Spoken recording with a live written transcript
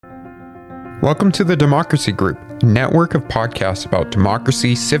Welcome to the Democracy Group, a network of podcasts about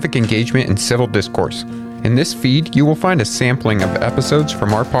democracy, civic engagement, and civil discourse. In this feed, you will find a sampling of episodes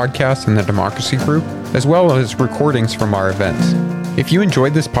from our podcast in the Democracy Group, as well as recordings from our events. If you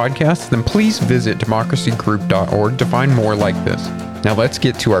enjoyed this podcast, then please visit democracygroup.org to find more like this. Now let's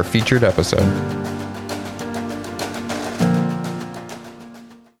get to our featured episode.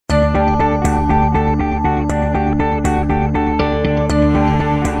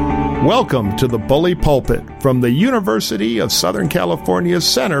 Welcome to the Bully Pulpit from the University of Southern California's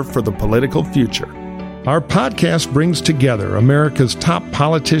Center for the Political Future. Our podcast brings together America's top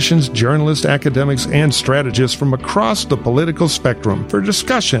politicians, journalists, academics, and strategists from across the political spectrum for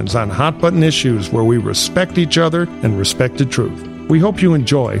discussions on hot-button issues where we respect each other and respect the truth. We hope you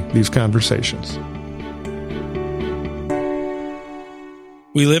enjoy these conversations.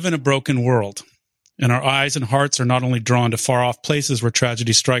 We live in a broken world, and our eyes and hearts are not only drawn to far-off places where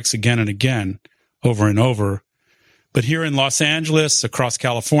tragedy strikes again and again, over and over, but here in Los Angeles, across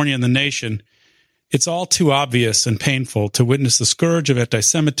California and the nation, it's all too obvious and painful to witness the scourge of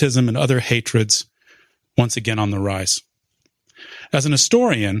anti-Semitism and other hatreds once again on the rise. As an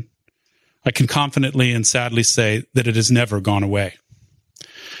historian, I can confidently and sadly say that it has never gone away.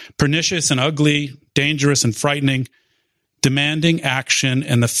 Pernicious and ugly, dangerous and frightening, demanding action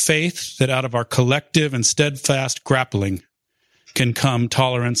and the faith that out of our collective and steadfast grappling can come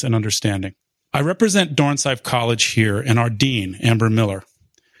tolerance and understanding. I represent Dornsife College here and our dean, Amber Miller,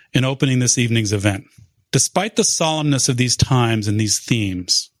 in opening this evening's event. Despite the solemnness of these times and these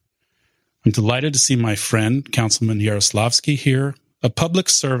themes, I'm delighted to see my friend, Councilman Yaroslavsky here, a public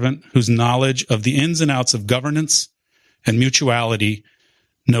servant whose knowledge of the ins and outs of governance and mutuality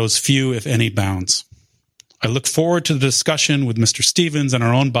knows few, if any, bounds. I look forward to the discussion with Mr. Stevens and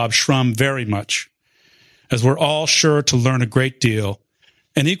our own Bob Shrum very much, as we're all sure to learn a great deal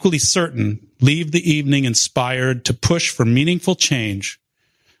and equally certain leave the evening inspired to push for meaningful change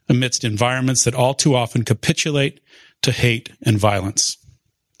amidst environments that all too often capitulate to hate and violence.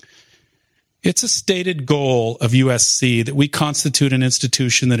 It's a stated goal of USC that we constitute an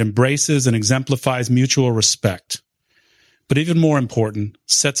institution that embraces and exemplifies mutual respect, but even more important,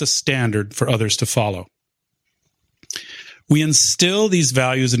 sets a standard for others to follow. We instill these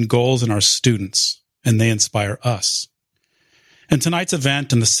values and goals in our students, and they inspire us. And tonight's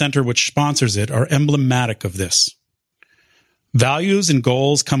event and the center which sponsors it are emblematic of this. Values and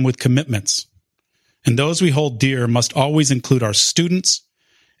goals come with commitments, and those we hold dear must always include our students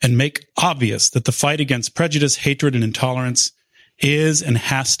and make obvious that the fight against prejudice, hatred, and intolerance is and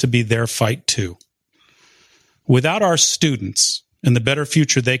has to be their fight too. Without our students and the better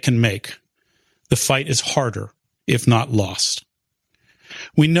future they can make, the fight is harder, if not lost.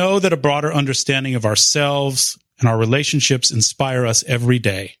 We know that a broader understanding of ourselves and our relationships inspire us every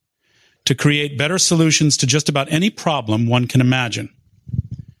day to create better solutions to just about any problem one can imagine.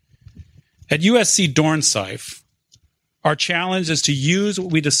 At USC Dornsife, our challenge is to use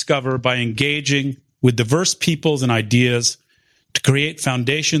what we discover by engaging with diverse peoples and ideas to create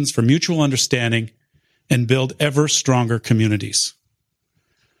foundations for mutual understanding and build ever stronger communities.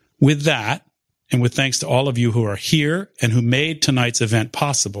 With that, and with thanks to all of you who are here and who made tonight's event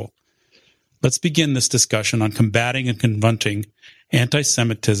possible, let's begin this discussion on combating and confronting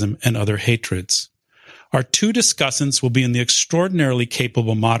anti-Semitism and other hatreds. Our two discussants will be in the extraordinarily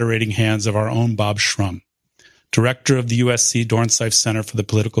capable moderating hands of our own Bob Shrum, director of the USC Dornsife Center for the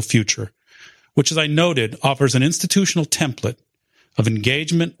Political Future, which, as I noted, offers an institutional template of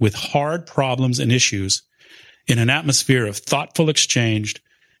engagement with hard problems and issues in an atmosphere of thoughtful exchange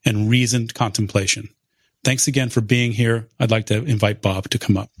and reasoned contemplation. Thanks again for being here. I'd like to invite Bob to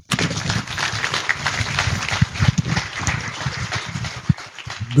come up.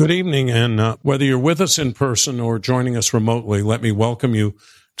 Good evening, and whether you're with us in person or joining us remotely, let me welcome you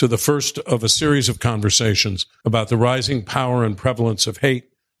to the first of a series of conversations about the rising power and prevalence of hate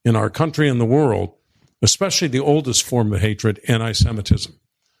in our country and the world, especially the oldest form of hatred, anti-Semitism.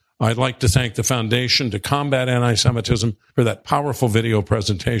 I'd like to thank the Foundation to Combat Anti-Semitism for that powerful video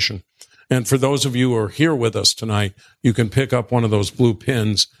presentation. And for those of you who are here with us tonight, you can pick up one of those blue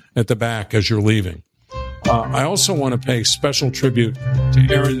pins at the back as you're leaving. I also want to pay special tribute to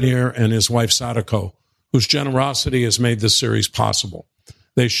Aaron Neer and his wife Sadako, whose generosity has made this series possible.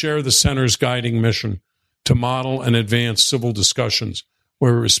 They share the center's guiding mission to model and advance civil discussions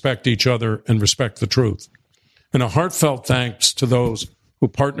where we respect each other and respect the truth. And a heartfelt thanks to those who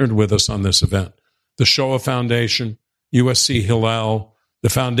partnered with us on this event: the Shoah Foundation, USC Hillel,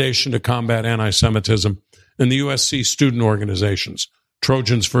 the Foundation to Combat Anti-Semitism, and the USC student organizations,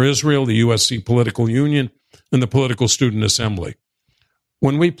 Trojans for Israel, the USC Political Union, and the Political Student Assembly.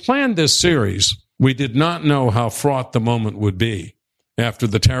 When we planned this series, we did not know how fraught the moment would be after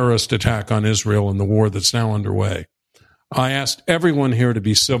the terrorist attack on Israel and the war that's now underway. I asked everyone here to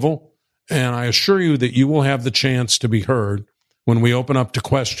be civil, and I assure you that you will have the chance to be heard when we open up to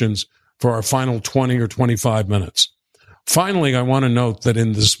questions for our final 20 or 25 minutes. Finally, I want to note that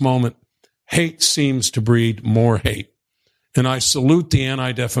in this moment, hate seems to breed more hate. And I salute the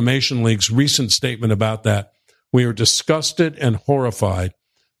Anti-Defamation League's recent statement about that. We are disgusted and horrified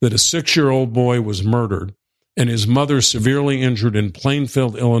that a 6-year-old boy was murdered and his mother severely injured in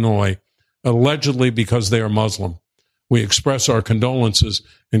Plainfield, Illinois, allegedly because they are Muslim. We express our condolences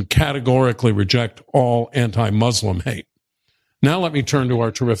and categorically reject all anti-Muslim hate. Now let me turn to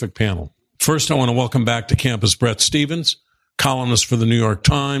our terrific panel. First, I want to welcome back to campus Bret Stephens, columnist for the New York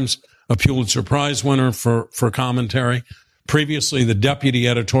Times, a Pulitzer Prize winner for commentary, previously the deputy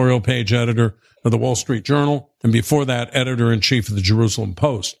editorial page editor of the Wall Street Journal, and before that, editor-in-chief of the Jerusalem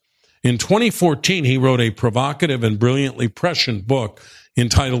Post. In 2014, he wrote a provocative and brilliantly prescient book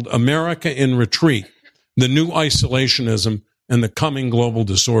entitled America in Retreat, The New Isolationism and the Coming Global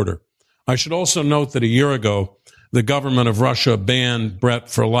Disorder. I should also note that a year ago, the government of Russia banned Bret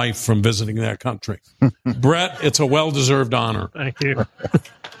for life from visiting that country. Bret, it's a well-deserved honor. Thank you.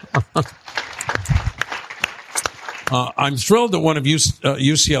 I'm thrilled that one of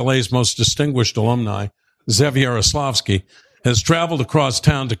UCLA's most distinguished alumni, Zev Yaroslavsky, has traveled across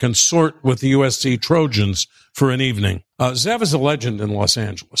town to consort with the USC Trojans for an evening. Zev is a legend in Los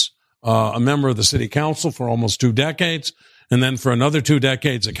Angeles, a member of the city council for almost 2 decades, and then for another 2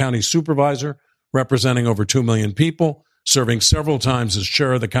 decades, a county supervisor representing over 2 million people, serving several times as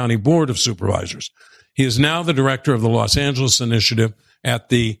chair of the county board of supervisors. He is now the director of the Los Angeles initiative at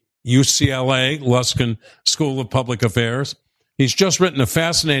the UCLA Luskin School of Public Affairs. He's just written a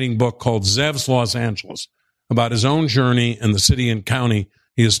fascinating book called Zev's Los Angeles about his own journey in the city and county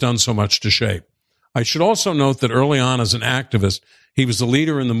he has done so much to shape. I should also note that early on as an activist, he was a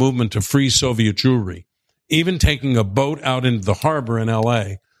leader in the movement to free Soviet Jewry, even taking a boat out into the harbor in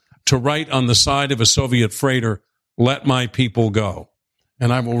L.A. to write on the side of a Soviet freighter, "Let my people go."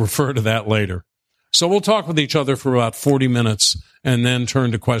 And I will refer to that later. So we'll talk with each other for about 40 minutes and then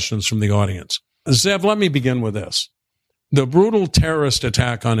turn to questions from the audience. Zev, let me begin with this. The brutal terrorist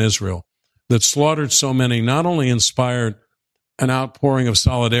attack on Israel that slaughtered so many not only inspired an outpouring of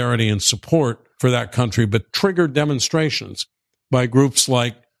solidarity and support for that country, but triggered demonstrations by groups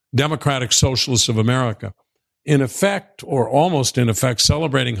like Democratic Socialists of America, in effect, or almost in effect,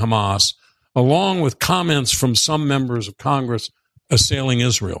 celebrating Hamas, along with comments from some members of Congress assailing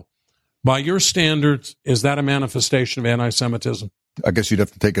Israel. By your standards, is that a manifestation of anti-Semitism? I guess you'd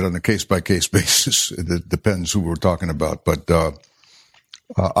have to take it on a case-by-case basis. It depends who we're talking about. But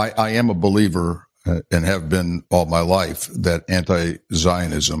I am a believer, and have been all my life, that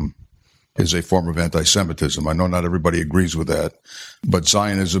anti-Zionism is a form of anti-Semitism. I know not everybody agrees with that, but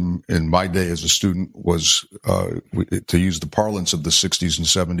Zionism in my day as a student was, to use the parlance of the 60s and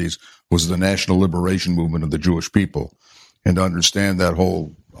 70s, was the national liberation movement of the Jewish people. And to understand that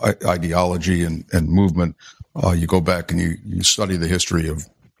whole ideology and movement, you go back and you study the history of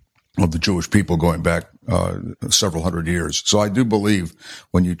the Jewish people going back several hundred years. So I do believe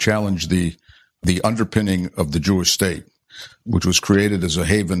when you challenge the underpinning of the Jewish state, which was created as a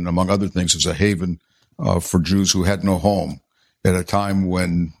haven, among other things, as a haven for Jews who had no home at a time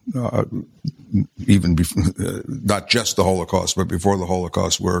when even not just the Holocaust, but before the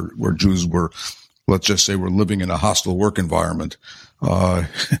Holocaust, where Jews were, let's just say, we're living in a hostile work environment, that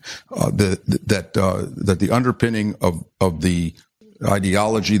the underpinning of the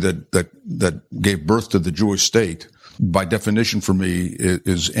ideology that gave birth to the Jewish state, by definition for me,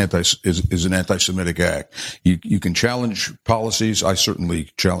 is an anti-Semitic act. You can challenge policies. I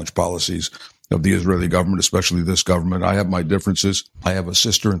certainly challenge policies of the Israeli government, especially this government. I have my differences. I have a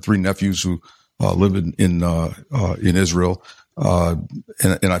sister and 3 nephews who live in Israel.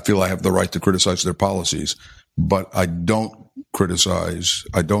 And I feel I have the right to criticize their policies, but I don't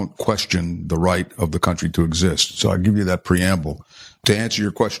question the right of the country to exist. So I'll give you that preamble. To answer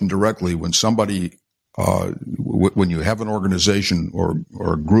your question directly, when somebody, when you have an organization or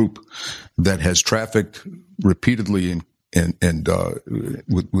a group that has trafficked repeatedly and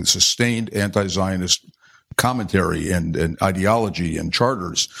with sustained anti-Zionist commentary and ideology and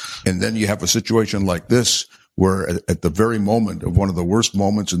charters, and then you have a situation like this, where at the very moment of one of the worst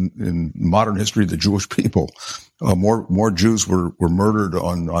moments in modern history of the Jewish people, more Jews were murdered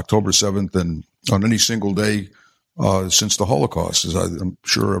on October 7th than on any single day since the Holocaust. As I'm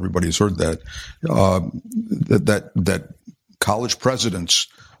sure everybody's heard that. That college presidents,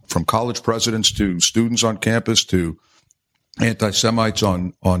 from college presidents to students on campus to anti-Semites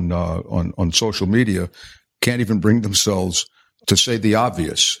on social media can't even bring themselves to say the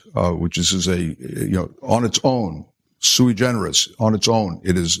obvious, which is on its own, sui generis, on its own,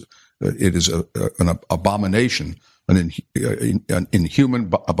 it is an abomination, an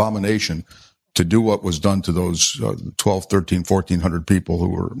inhuman abomination to do what was done to those 12, 13, 1,400 people who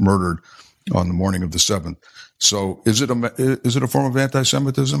were murdered on the morning of the 7th. So is it a form of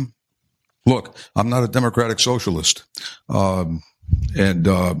anti-Semitism? Look, I'm not a democratic socialist, and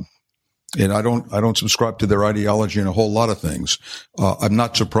I don't subscribe to their ideology in a whole lot of things. I'm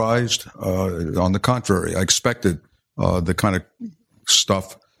not surprised. On the contrary, I expected the kind of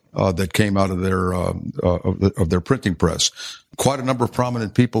stuff that came out of their printing press. Quite a number of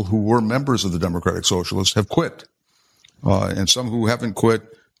prominent people who were members of the Democratic Socialists have quit, and some who haven't quit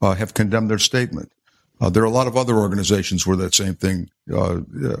have condemned their statement. There are a lot of other organizations where that same thing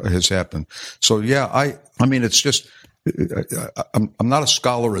has happened. So yeah, I mean, it's just. I'm not a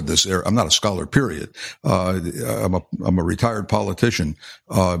scholar in this area. I'm not a scholar, period. I'm a retired politician.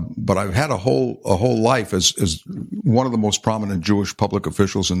 But I've had a whole life as one of the most prominent Jewish public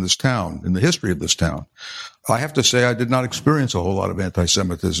officials in this town, in the history of this town. I have to say I did not experience a whole lot of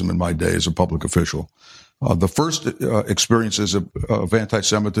anti-Semitism in my day as a public official. The first experiences of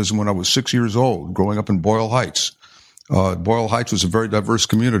anti-Semitism when I was 6 years old, growing up in Boyle Heights. Boyle Heights was a very diverse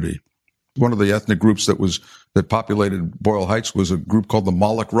community. One of the ethnic groups that populated Boyle Heights was a group called the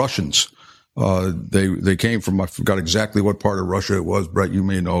Moloch Russians. They came from, I forgot exactly what part of Russia it was, Brett, you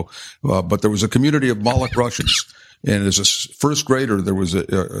may know, but there was a community of Moloch Russians. And as a first grader, there was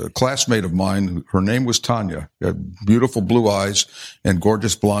a classmate of mine. Her name was Tanya. She had beautiful blue eyes and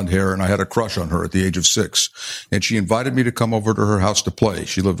gorgeous blonde hair, and I had a crush on her at the age of 6. And she invited me to come over to her house to play.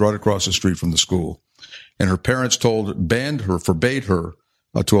 She lived right across the street from the school. And her parents forbade her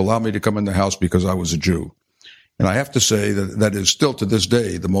to allow me to come in the house because I was a Jew. And I have to say that is still to this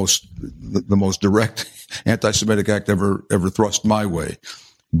day the most direct anti-Semitic act ever thrust my way.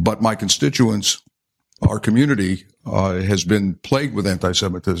 But my constituents, our community, has been plagued with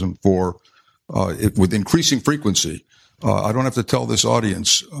anti-Semitism with increasing frequency. I don't have to tell this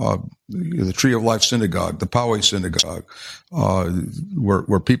audience, the Tree of Life Synagogue, the Poway Synagogue,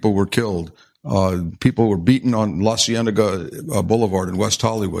 where people were killed. People were beaten on La Cienega Boulevard in West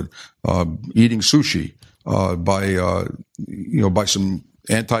Hollywood, eating sushi, by some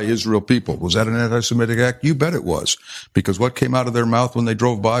anti-Israel people. Was that an anti-Semitic act? You bet it was. Because what came out of their mouth when they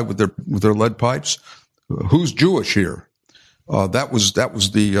drove by with their lead pipes? Who's Jewish here? That was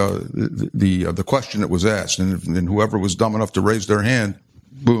the question that was asked. And whoever was dumb enough to raise their hand,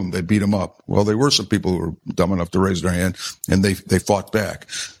 boom, they beat them up. Well, there were some people who were dumb enough to raise their hand, and they fought back.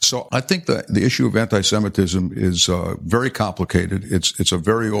 So I think that the issue of anti-Semitism is very complicated. It's a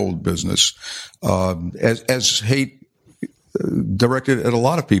very old business, as hate directed at a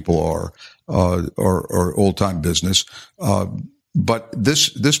lot of people are old time business. But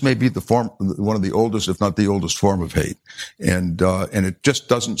this may be one of the oldest, if not the oldest, form of hate, and it just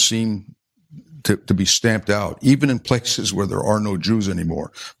doesn't seem to be stamped out, even in places where there are no Jews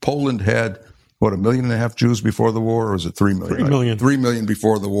anymore. Poland had, 1.5 million Jews before the war, or was it 3 million? 3 million. 3 million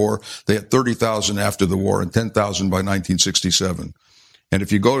before the war. They had 30,000 after the war and 10,000 by 1967. And if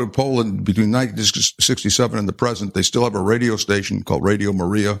you go to Poland between 1967 and the present, they still have a radio station called Radio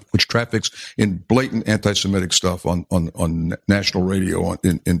Maria, which traffics in blatant anti-Semitic stuff on national radio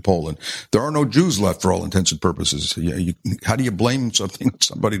in Poland. There are no Jews left for all intents and purposes. How do you blame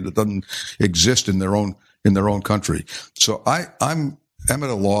somebody that doesn't exist in their own country? So I'm at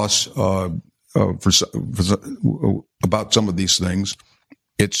a loss about some of these things.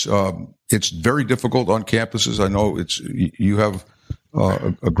 It's very difficult on campuses. I know you have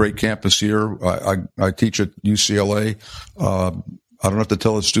a great campus here. I teach at UCLA. I don't have to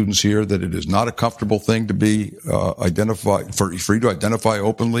tell the students here that it is not a comfortable thing to be identified for you to identify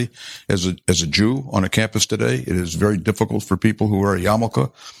openly as a Jew on a campus today. It is very difficult for people who wear a yarmulke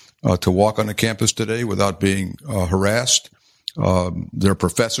to walk on a campus today without being harassed. There are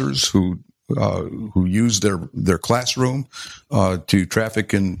professors who use their classroom to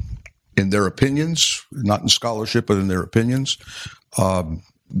traffic in their opinions, not in scholarship, but in their opinions.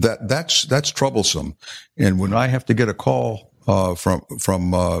 That's troublesome. And when I have to get a call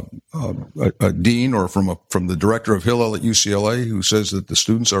from a dean or from the director of Hillel at UCLA who says that the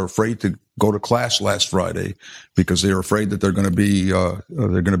students are afraid to go to class last Friday because they are afraid that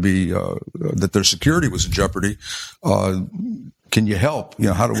that their security was in jeopardy. Can you help?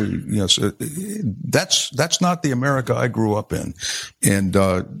 How do we? So that's not the America I grew up in, and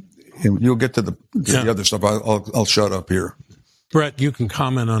you'll get to the other stuff. I'll shut up here. Brett, you can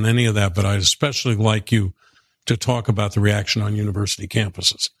comment on any of that, but I'd especially like you to talk about the reaction on university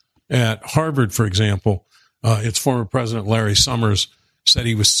campuses. At Harvard, for example, its former president, Larry Summers, said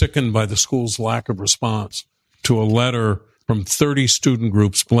he was sickened by the school's lack of response to a letter from 30 student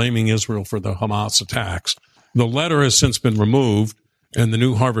groups blaming Israel for the Hamas attacks. The letter has since been removed, and the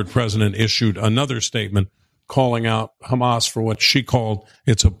new Harvard president issued another statement calling out Hamas for what she called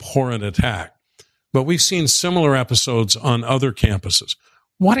its abhorrent attack. But we've seen similar episodes on other campuses.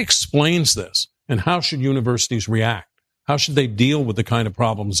 What explains this, and how should universities react? How should they deal with the kind of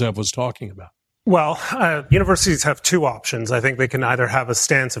problems Zev was talking about? Well, universities have two options. I think they can either have a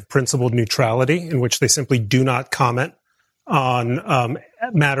stance of principled neutrality, in which they simply do not comment on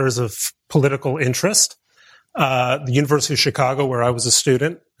matters of political interest. The University of Chicago, where I was a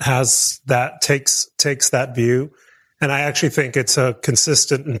student, takes that view, and I actually think it's a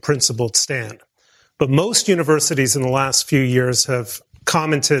consistent and principled stand. But most universities in the last few years have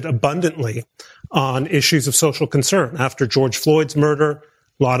commented abundantly on issues of social concern. After George Floyd's murder,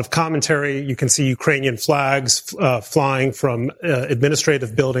 a lot of commentary. You can see Ukrainian flags flying from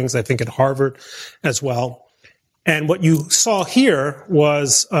administrative buildings, I think at Harvard as well. And what you saw here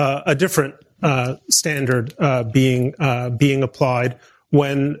was a different standard being applied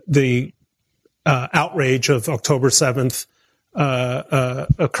when the outrage of October 7th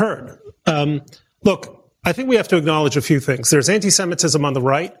occurred. Look, I think we have to acknowledge a few things. There's anti-Semitism on the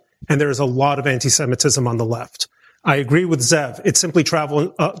right, and there's a lot of anti-Semitism on the left. I agree with Zev. It simply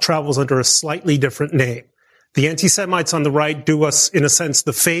travels under a slightly different name. The anti-Semites on the right do us, in a sense,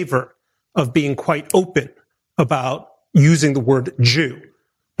 the favor of being quite open about using the word Jew.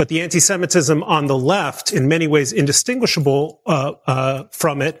 But the anti-Semitism on the left, in many ways indistinguishable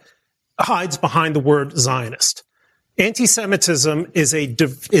from it, hides behind the word Zionist. Anti-Semitism is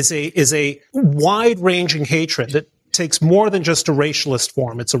a wide-ranging hatred that takes more than just a racialist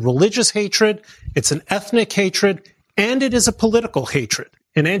form. It's a religious hatred, it's an ethnic hatred, and it is a political hatred.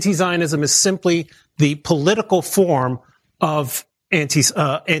 And anti-Zionism is simply the political form of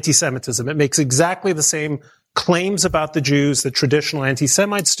anti-Semitism. It makes exactly the same claims about the Jews that traditional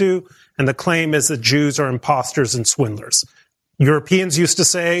anti-Semites do, and the claim is that Jews are imposters and swindlers. Europeans used to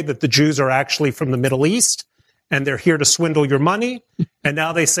say that the Jews are actually from the Middle East, and they're here to swindle your money. And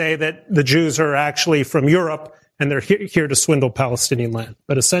now they say that the Jews are actually from Europe, and they're here to swindle Palestinian land.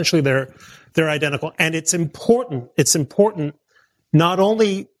 But essentially, they're identical. And it's important not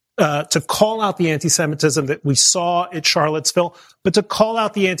only to call out the anti-Semitism that we saw at Charlottesville, but to call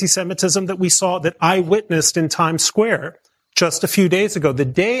out the anti-Semitism that we saw, that I witnessed in Times Square just a few days ago. The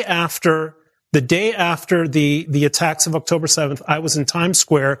day after the attacks of October 7th, I was in Times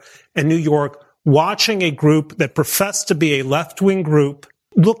Square in New York watching a group that professed to be a left-wing group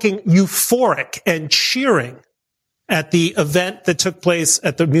looking euphoric and cheering at the event that took place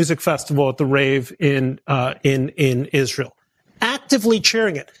at the music festival at the Rave in Israel. Actively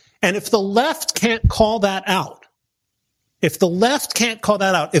cheering it. And if the left can't call that out, if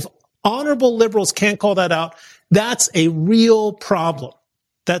honorable liberals can't call that out, that's a real problem.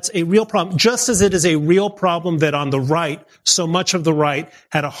 That's a real problem, just as it is a real problem that on the right, so much of the right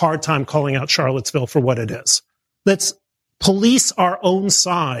had a hard time calling out Charlottesville for what it is. Let's police our own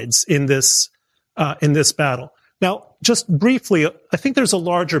sides in this battle. Now, just briefly, I think there's a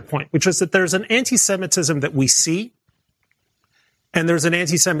larger point, which is that there's an anti-Semitism that we see, and there's an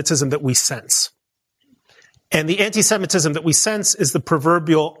anti-Semitism that we sense. And the anti-Semitism that we sense is the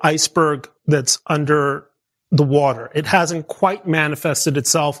proverbial iceberg that's under the water. It hasn't quite manifested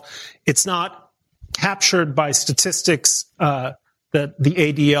itself. It's not captured by statistics that the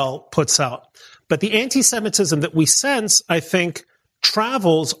ADL puts out. But the anti-Semitism that we sense, I think,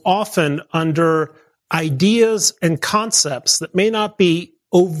 travels often under ideas and concepts that may not be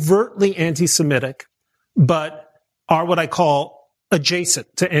overtly anti-Semitic, but are what I call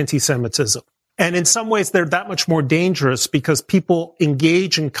adjacent to anti-Semitism. And in some ways, they're that much more dangerous because people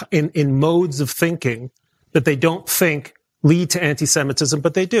engage in modes of thinking that they don't think lead to anti-Semitism,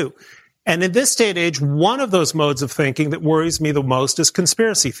 but they do. And in this day and age, one of those modes of thinking that worries me the most is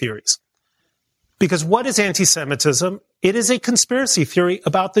conspiracy theories. Because what is anti-Semitism? It is a conspiracy theory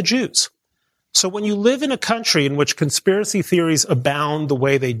about the Jews. So when you live in a country in which conspiracy theories abound the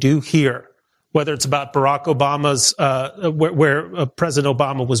way they do here, whether it's about Barack Obama's, where President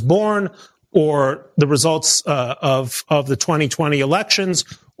Obama was born, or the results of the 2020 elections,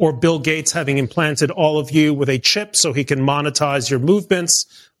 or Bill Gates having implanted all of you with a chip so he can monetize your movements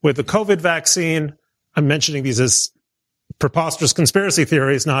with the COVID vaccine. I'm mentioning these as preposterous conspiracy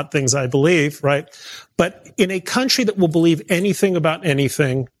theories, not things I believe, right? But in a country that will believe anything about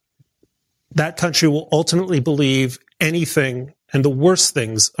anything, that country will ultimately believe anything and the worst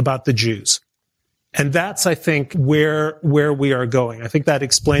things about the Jews. And that's, I think, where we are going. I think that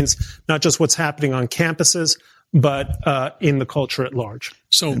explains not just what's happening on campuses, but in the culture at large.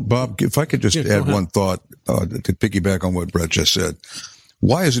 So, Bob, if I could just add one thought to piggyback on what Brett just said.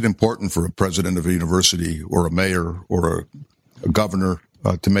 Why is it important for a president of a university or a mayor or a governor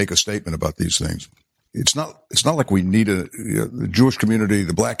to make a statement about these things? It's not like we need the Jewish community,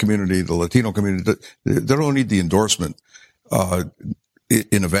 the black community, the Latino community. They don't need the endorsement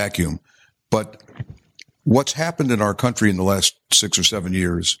in a vacuum. But what's happened in our country in the last 6 or 7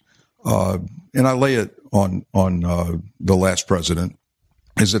 years, and I lay it on the last president,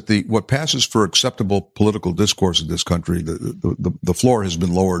 is that what passes for acceptable political discourse in this country, the floor has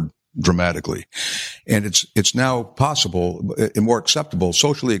been lowered dramatically. And it's now possible and more acceptable,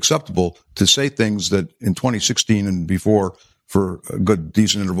 socially acceptable, to say things that in 2016 and before for a good,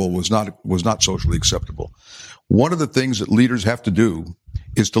 decent interval was not socially acceptable. One of the things that leaders have to do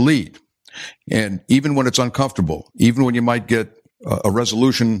is to lead. And even when it's uncomfortable, even when you might get a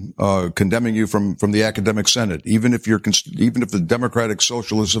resolution condemning you from the academic senate, even if the Democratic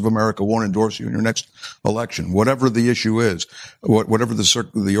Socialists of America won't endorse you in your next election, whatever the issue is, whatever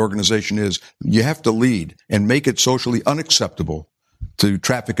the organization is, you have to lead and make it socially unacceptable to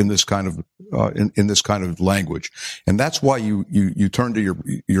traffic in this kind of in this kind of language. And that's why you turn to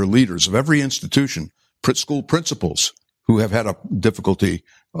your leaders of every institution, school principals who have had a difficulty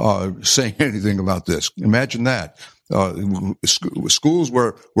saying anything about this. Imagine that. Schools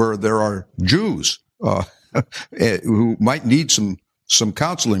where there are Jews who might need some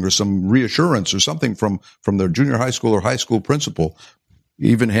counseling or some reassurance or something from their junior high school or high school principal,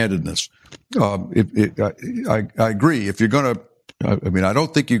 even-handedness. I agree. If you're going to, I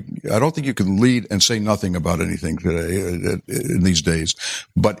don't think you can lead and say nothing about anything today in these days.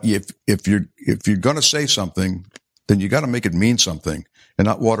 But if you're going to say something, then you got to make it mean something and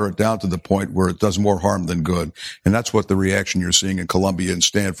not water it down to the point where it does more harm than good. And that's what the reaction you're seeing in Columbia and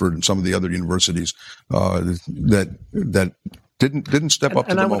Stanford and some of the other universities that didn't step up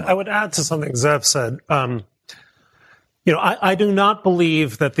to the moment. I would add to something Zev said. I do not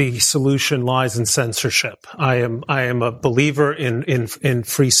believe that the solution lies in censorship. I am a believer in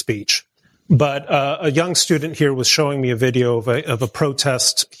free speech. But a young student here was showing me a video of a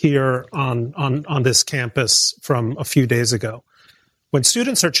protest here on this campus from a few days ago. When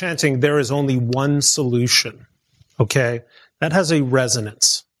students are chanting, "There is only one solution," okay, that has a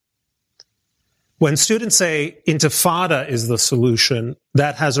resonance. When students say intifada is the solution,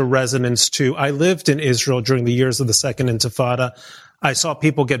 that has a resonance too. I lived in Israel during the years of the second intifada. I saw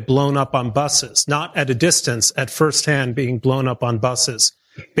people get blown up on buses, not at a distance, at firsthand being blown up on buses.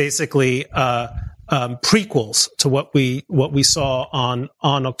 Basically, prequels to what we saw on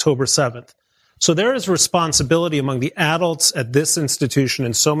October 7th. So there is responsibility among the adults at this institution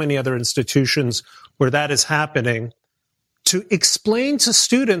and so many other institutions where that is happening to explain to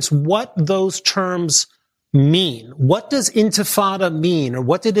students what those terms mean. What does intifada mean, or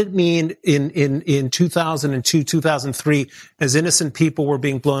what did it mean in 2002, 2003, as innocent people were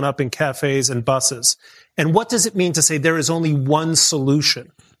being blown up in cafes and buses? And what does it mean to say there is only one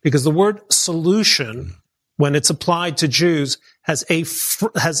solution? Because the word solution, when it's applied to Jews, has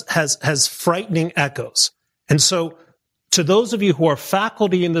frightening echoes. And so, to those of you who are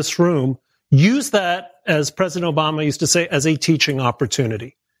faculty in this room, use that, as President Obama used to say, as a teaching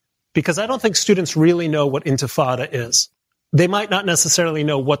opportunity. Because I don't think students really know what intifada is. They might not necessarily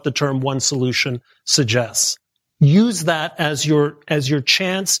know what the term one solution suggests. Use that as your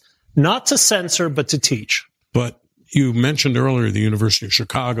chance not to censor, but to teach. But you mentioned earlier the University of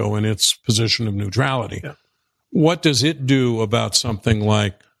Chicago and its position of neutrality. Yeah. What does it do about something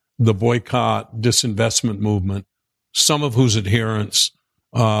like the boycott, disinvestment movement, some of whose adherents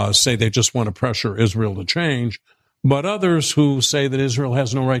say they just want to pressure Israel to change, but others who say that Israel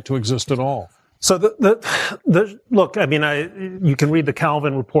has no right to exist at all? So look, you can read the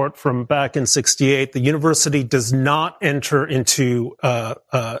Calvin report from back in '68. The university does not enter into,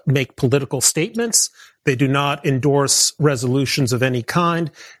 make political statements. They do not endorse resolutions of any kind.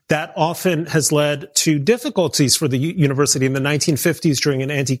 That often has led to difficulties for the university. In the 1950s, during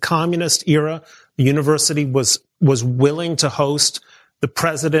an anti-communist era, the university was willing to host the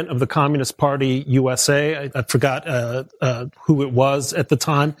president of the Communist Party USA. I forgot who it was at the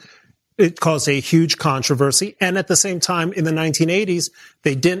time. It caused a huge controversy. And at the same time, in the 1980s,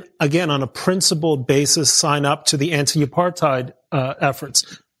 they didn't, again, on a principled basis, sign up to the anti-apartheid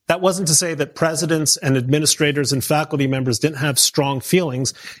efforts. That wasn't to say that presidents and administrators and faculty members didn't have strong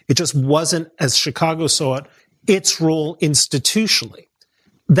feelings. It just wasn't, as Chicago saw it, its role institutionally.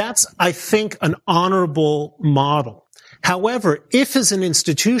 That's, I think, an honorable model. However, if as an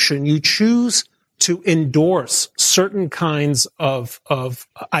institution you choose to endorse certain kinds of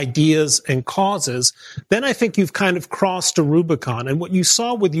ideas and causes, then I think you've kind of crossed a Rubicon. And what you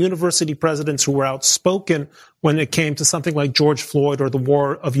saw with university presidents who were outspoken when it came to something like George Floyd or the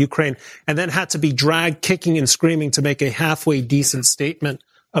war of Ukraine, and then had to be dragged kicking and screaming to make a halfway decent statement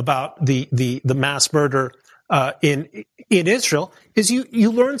about the mass murder in Israel, is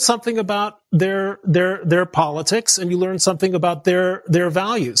you learn something about their politics, and you learn something about their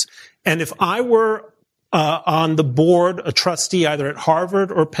values. And if I were on the board, a trustee either at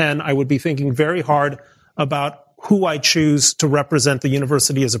Harvard or Penn, I would be thinking very hard about who I choose to represent the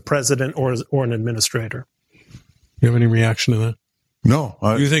university as a president or an administrator. You have any reaction to that? No.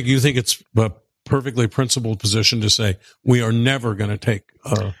 You think it's a perfectly principled position to say we are never going to take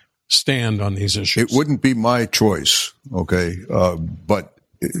a stand on these issues? It wouldn't be my choice, okay? But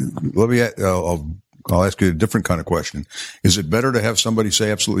let me. I'll ask you a different kind of question. Is it better to have somebody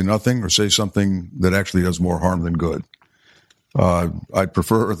say absolutely nothing or say something that actually does more harm than good? I'd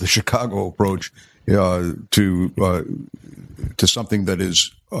prefer the Chicago approach to something that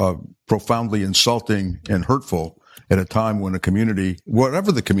is profoundly insulting and hurtful at a time when a community,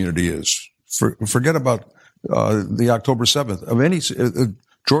 whatever the community is, forget about the October 7th. Of any,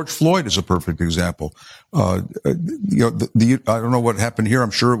 George Floyd is a perfect example. I don't know what happened here. I'm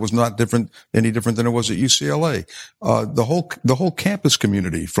sure it was not any different than it was at UCLA. The whole campus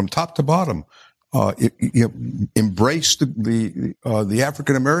community, from top to bottom, embraced the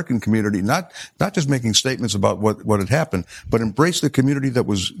African American community, not just making statements about what had happened, but embraced the community that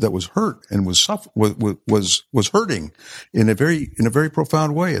was hurt and was hurting in a very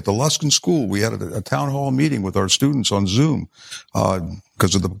profound way. At the Luskin School, we had a town hall meeting with our students on Zoom,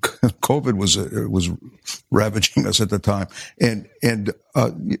 because of the COVID was ravaging us at the time.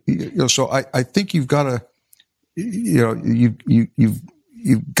 So I think you've got to, you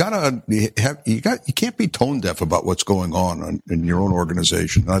can't be tone deaf about what's going on in your own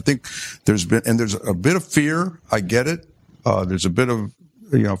organization. And I think there's a bit of fear. I get it. There's a bit of,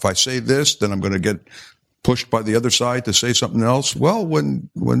 if I say this, then I'm going to get pushed by the other side to say something else. Well,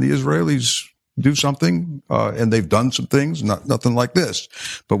 when the Israelis do something, and they've done some things, nothing like this,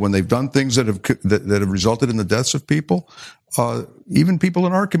 but when they've done things that have resulted in the deaths of people, even people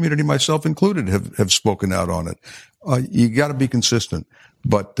in our community, myself included, have spoken out on it. You got to be consistent.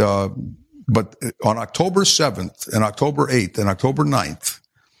 But on October 7th and October 8th and October 9th,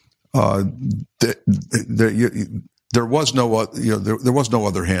 there was no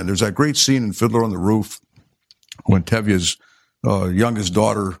other hand. There's that great scene in Fiddler on the Roof when Tevye's youngest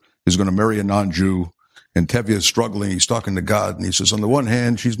daughter is going to marry a non-Jew, and Tevye is struggling. He's talking to God, and he says, on the one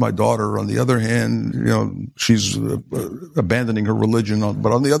hand, she's my daughter. On the other hand, she's abandoning her religion.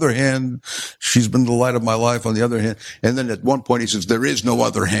 But on the other hand, she's been the light of my life. On the other hand, and then at one point he says, there is no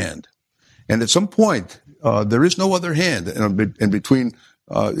other hand. And at some point, there is no other hand. And in between,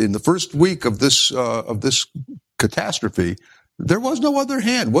 in the first week of this catastrophe, there was no other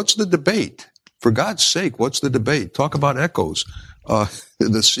hand. What's the debate? For God's sake, what's the debate? Talk about echoes.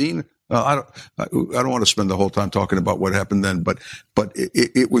 The scene, I don't want to spend the whole time talking about what happened then, but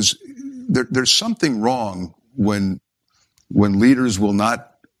it was, there's something wrong when leaders will not,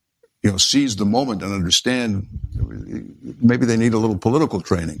 seize the moment and understand. Maybe they need a little political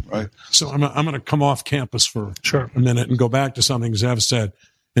training, right? So I'm going to come off campus for a minute and go back to something Zev said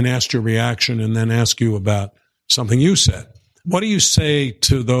and ask your reaction, and then ask you about something you said. What do you say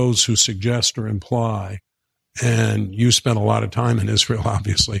to those who suggest or imply, and you spent a lot of time in Israel,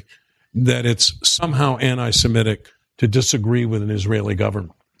 obviously, that it's somehow anti-Semitic to disagree with an Israeli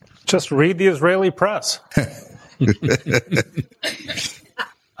government? Just read the Israeli press.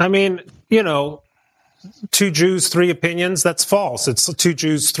 I mean, 2 Jews, 3 opinions, that's false. It's 2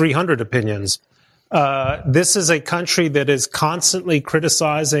 Jews, 300 opinions. This is a country that is constantly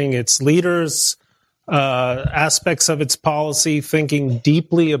criticizing its leaders, aspects of its policy, thinking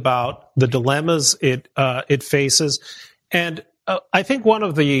deeply about the dilemmas it faces. And I think one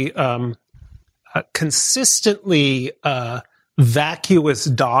of the consistently vacuous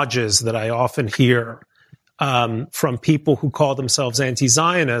dodges that I often hear from people who call themselves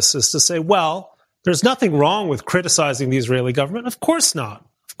anti-Zionists is to say, well, there's nothing wrong with criticizing the Israeli government. Of course not.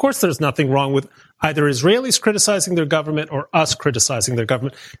 Of course there's nothing wrong with either Israelis criticizing their government or us criticizing their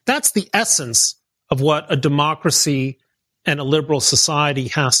government. That's the essence of what a democracy and a liberal society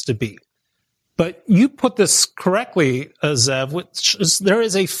has to be. But you put this correctly, Zev, which is there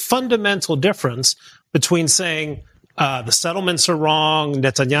is a fundamental difference between saying the settlements are wrong,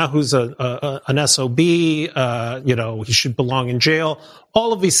 Netanyahu's an SOB, he should belong in jail,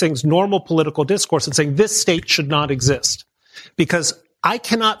 all of these things, normal political discourse, and saying this state should not exist. Because I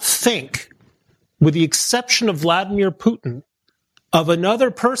cannot think with the exception of Vladimir Putin, of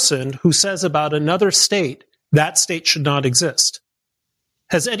another person who says about another state, that state should not exist.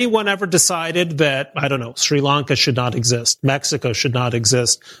 Has anyone ever decided that, I don't know, Sri Lanka should not exist, Mexico should not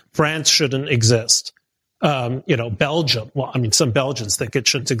exist, France shouldn't exist, Belgium? Well, I mean, some Belgians think it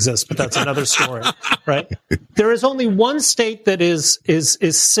shouldn't exist, but that's another story, right? There is only one state that is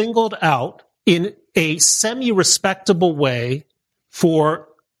singled out in a semi-respectable way for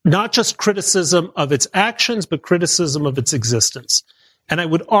not just criticism of its actions, but criticism of its existence. And I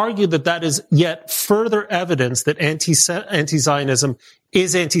would argue that that is yet further evidence that anti-Zionism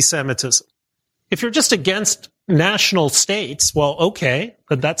is anti-Semitism. If you're just against national states, well, okay,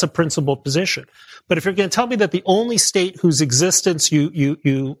 but that's a principled position. But if you're going to tell me that the only state whose existence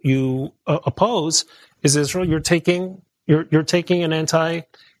you oppose is Israel, you're taking an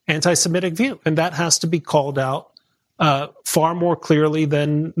anti-Semitic view, and that has to be called out far more clearly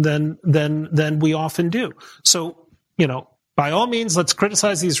than we often do. So, by all means, let's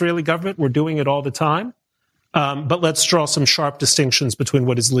criticize the Israeli government. We're doing it all the time. But let's draw some sharp distinctions between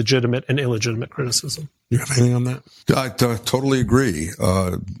what is legitimate and illegitimate criticism. You have anything on that? I totally agree.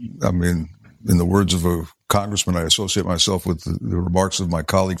 I mean, in the words of a congressman, I associate myself with the remarks of my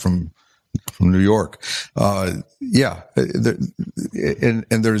colleague from New York. And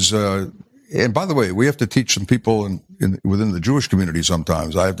by the way, we have to teach some people within the Jewish community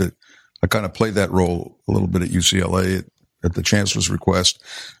sometimes. I kind of play that role a little bit at UCLA at the chancellor's request.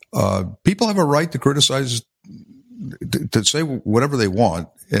 People have a right to criticize, to say whatever they want,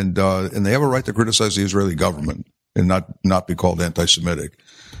 and they have a right to criticize the Israeli government and not be called anti-Semitic.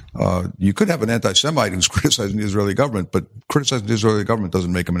 You could have an anti-Semite who's criticizing the Israeli government, but criticizing the Israeli government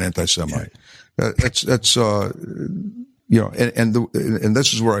doesn't make him an anti-Semite. That's and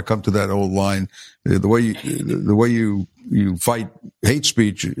this is where I come to that old line: the way you fight hate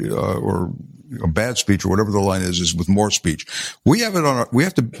speech or bad speech or whatever the line is with more speech. We have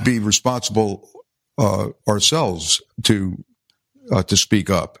to be responsible ourselves to speak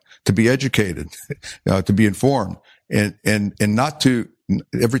up, to be educated, to be informed, and not to,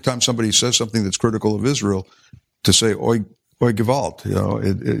 every time somebody says something that's critical of Israel, to say "Oi Gewalt,"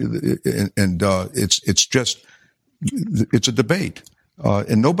 it's a debate,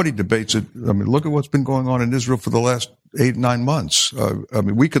 and nobody debates it. I mean, look at what's been going on in Israel for the last 8-9 months. I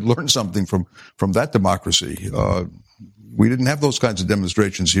mean, we could learn something from that democracy. We didn't have those kinds of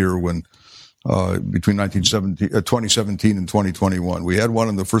demonstrations here when between 2017 and 2021. We had one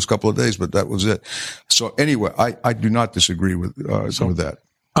in the first couple of days, but that was it. So anyway, I do not disagree with that.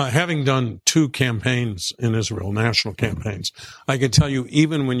 Having done 2 campaigns in Israel, national campaigns, I can tell you,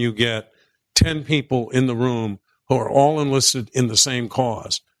 even when you get 10 people in the room who are all enlisted in the same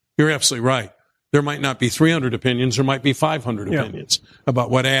cause, you're absolutely right. There might not be 300 opinions. There might be 500 opinions about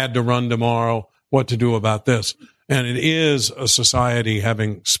what ad to run tomorrow, what to do about this. And it is a society,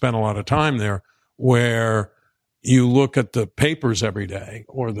 having spent a lot of time there, where you look at the papers every day,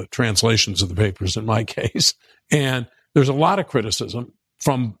 or the translations of the papers in my case, and there's a lot of criticism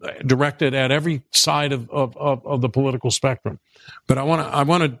directed at every side of the political spectrum. But I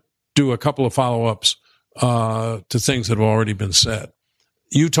want to do a couple of follow-ups to things that have already been said.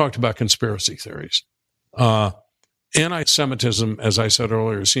 You talked about conspiracy theories. Anti-Semitism, as I said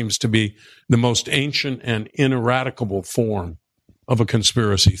earlier, seems to be the most ancient and ineradicable form of a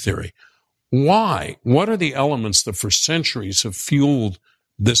conspiracy theory. Why? What are the elements that for centuries have fueled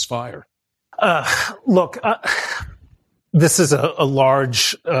this fire? Look, this is a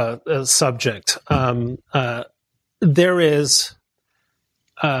large subject. There is...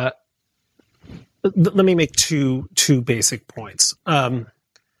 let me make two basic points.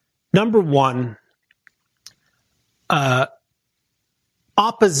 Number one,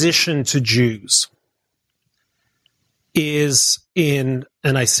 opposition to Jews is and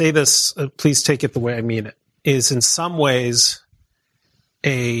I say this, please take it the way I mean it, is in some ways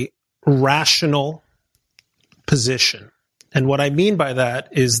a rational position. And what I mean by that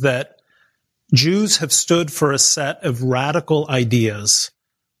is that Jews have stood for a set of radical ideas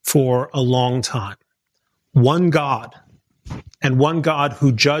for a long time. One God, and one God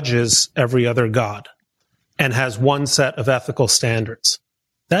who judges every other God and has one set of ethical standards.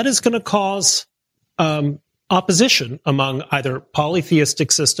 That is going to cause opposition among either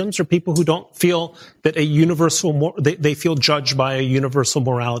polytheistic systems or people who don't feel that they feel judged by a universal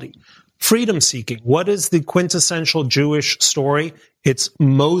morality. Freedom seeking. What is the quintessential Jewish story? It's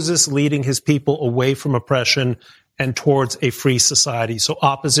Moses leading his people away from oppression and towards a free society. So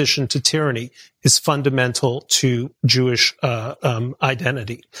opposition to tyranny is fundamental to Jewish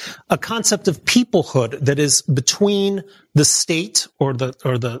identity. A concept of peoplehood that is between the state or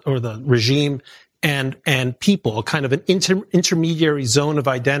the regime and people, a kind of an intermediary zone of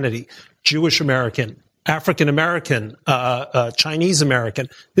identity, Jewish American, African American, Chinese American.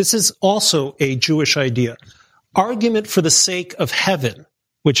 This is also a Jewish idea. Argument for the sake of heaven,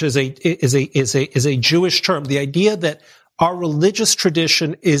 which is a Jewish term. The idea that our religious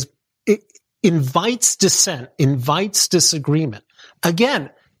tradition invites dissent, invites disagreement. Again,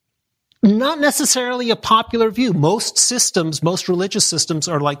 not necessarily a popular view. Most religious systems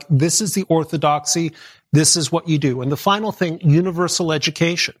are like, this is the orthodoxy, this is what you do. And the final thing, universal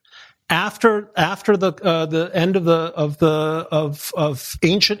education. After the end of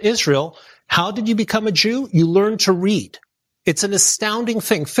ancient Israel, how did you become a Jew? You learned to read. It's an astounding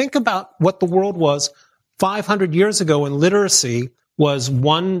thing. Think about what the world was 500 years ago when literacy was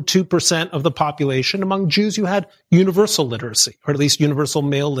 1-2% of the population. Among Jews, you had universal literacy, or at least universal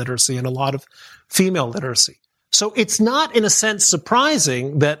male literacy and a lot of female literacy. So it's not, in a sense,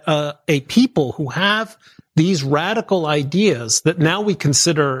 surprising that a people who have these radical ideas that now we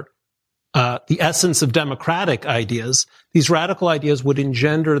consider the essence of democratic ideas, these radical ideas would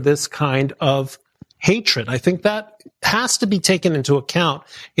engender this kind of hatred. I think that has to be taken into account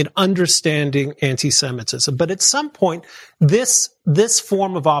in understanding anti-Semitism. But at some point, this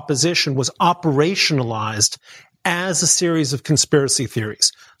form of opposition was operationalized as a series of conspiracy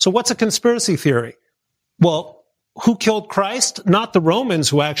theories. So what's a conspiracy theory? Well, who killed Christ? Not the Romans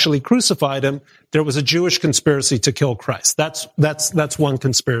who actually crucified him. There was a Jewish conspiracy to kill Christ. That's one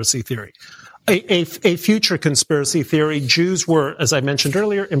conspiracy theory. A future conspiracy theory, Jews were, as I mentioned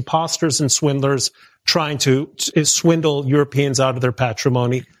earlier, imposters and swindlers trying to swindle Europeans out of their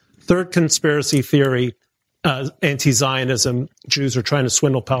patrimony. Third conspiracy theory, anti-Zionism, Jews are trying to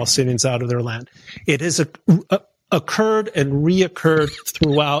swindle Palestinians out of their land. It has occurred and reoccurred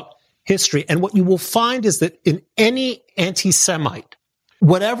throughout history. And what you will find is that in any anti-Semite,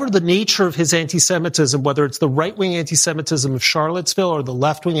 whatever the nature of his anti-Semitism, whether it's the right-wing anti-Semitism of Charlottesville or the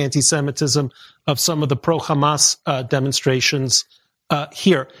left-wing anti-Semitism of some of the pro-Hamas demonstrations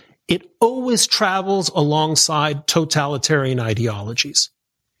here, it always travels alongside totalitarian ideologies.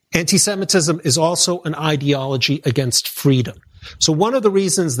 Anti-Semitism is also an ideology against freedom. So one of the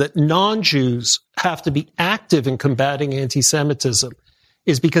reasons that non-Jews have to be active in combating anti-Semitism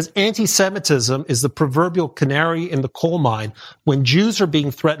is because anti-Semitism is the proverbial canary in the coal mine. When Jews are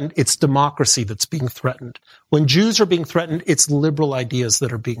being threatened, it's democracy that's being threatened. When Jews are being threatened, it's liberal ideas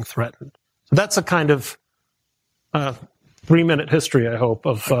that are being threatened. So that's a kind of 3-minute history, I hope,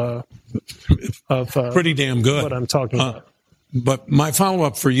 of pretty damn good what I'm talking about. But my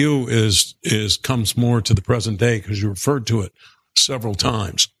follow-up for you comes more to the present day because you referred to it several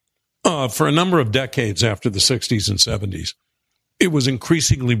times. For a number of decades after the 60s and 70s, it was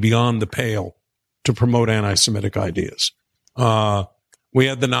increasingly beyond the pale to promote anti-Semitic ideas. We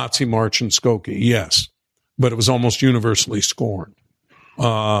had the Nazi March in Skokie, yes, but it was almost universally scorned.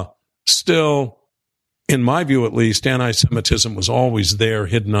 Still, in my view at least, anti-Semitism was always there,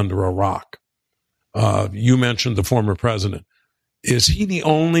 hidden under a rock. You mentioned the former president. Is he the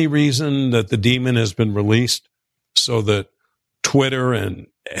only reason that the demon has been released so that Twitter and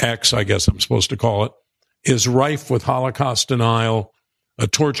X, I guess I'm supposed to call it, is rife with Holocaust denial, a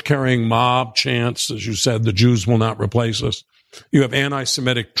torch-carrying mob chants, as you said, the Jews will not replace us. You have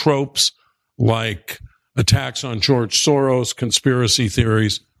anti-Semitic tropes like attacks on George Soros, conspiracy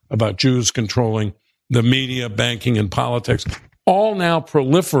theories about Jews controlling the media, banking, and politics, all now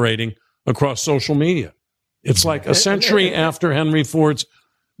proliferating across social media. It's like a century after Henry Ford's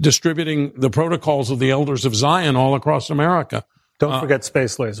distributing the protocols of the Elders of Zion all across America. Don't forget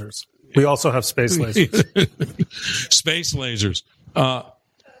space lasers. We also have space lasers. Space lasers.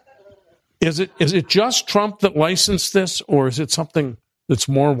 Is it just Trump that licensed this, or is it something that's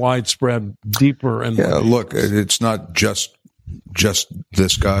more widespread, deeper? And look, it's not just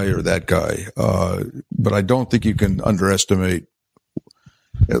this guy or that guy, but I don't think you can underestimate,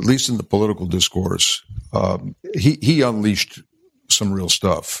 at least in the political discourse, he unleashed some real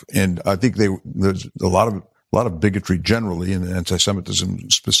stuff, and I think there's a lot of bigotry generally and anti-Semitism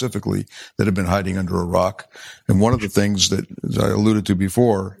specifically that have been hiding under a rock. And one of the things that, as I alluded to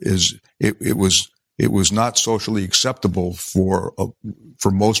before, is it was not socially acceptable for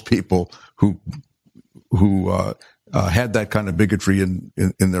most people who had that kind of bigotry in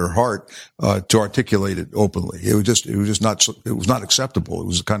their heart to articulate it openly. It was not acceptable. It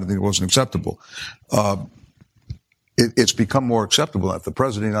was the kind of thing that wasn't acceptable. It's become more acceptable that the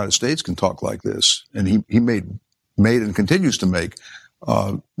president of the United States can talk like this, and he made and continues to make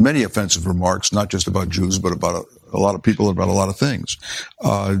many offensive remarks, not just about Jews, but about a lot of people, about a lot of things.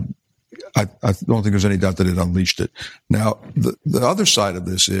 I don't think there's any doubt that it unleashed it. Now, the other side of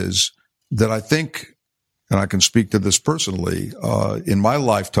this is that I think, and I can speak to this personally, in my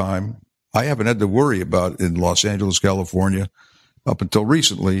lifetime, I haven't had to worry about in Los Angeles, California, up until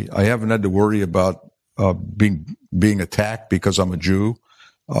recently. I haven't had to worry about being attacked because I'm a Jew.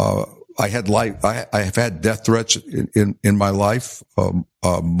 I have had death threats in my life.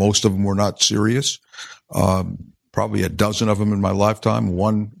 Most of them were not serious. Probably a dozen of them in my lifetime.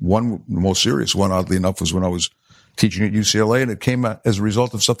 One, the most serious one, oddly enough, was when I was teaching at UCLA, and it came as a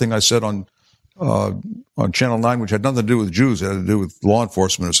result of something I said on Channel 9, which had nothing to do with Jews. It had to do with law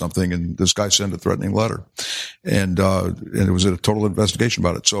enforcement or something. And this guy sent a threatening letter, and it was a total investigation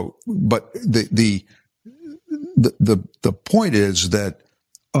about it. So, but the point is that,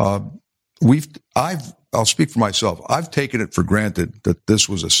 I'll speak for myself. I've taken it for granted that this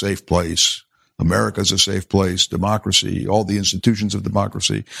was a safe place. America's a safe place. Democracy, all the institutions of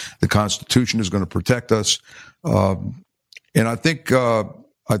democracy, the Constitution is going to protect us. And I think, I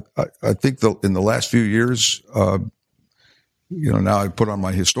think in the last few years, now I put on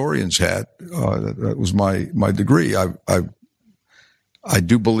my historian's hat. That was my degree. I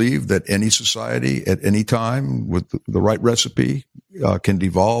do believe that any society at any time with the right recipe can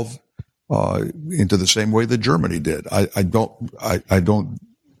devolve into the same way that Germany did. I don't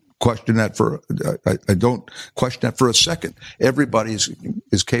question that I don't question that for a second. Everybody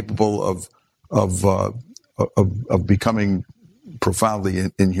is capable of becoming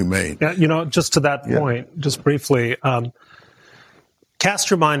profoundly inhumane. Yeah, just to that point, just briefly, cast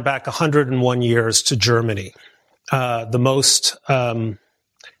your mind back 101 years to Germany. The most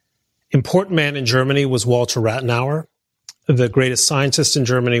important man in Germany was Walter Rathenauer. The greatest scientist in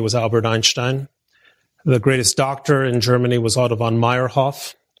Germany was Albert Einstein. The greatest doctor in Germany was Otto von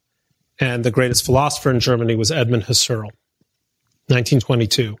Meyerhoff. And the greatest philosopher in Germany was Edmund Husserl.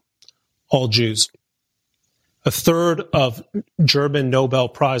 1922. All Jews. A third of German Nobel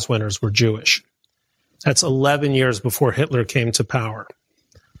Prize winners were Jewish. That's 11 years before Hitler came to power.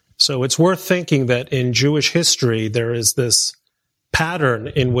 So it's worth thinking that in Jewish history, there is this pattern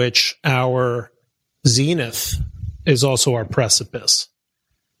in which our zenith is also our precipice.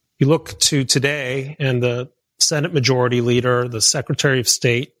 You look to today, and the Senate Majority Leader, the Secretary of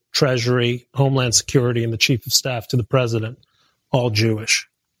State, Treasury, Homeland Security, and the Chief of Staff to the President, all Jewish.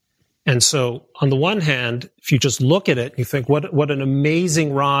 And so, on the one hand, if you just look at it, you think, what an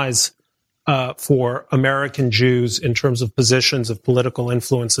amazing rise for American Jews in terms of positions of political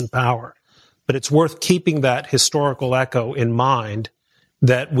influence and power. But it's worth keeping that historical echo in mind,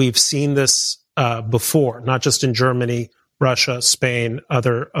 that we've seen this before, not just in Germany, Russia, Spain,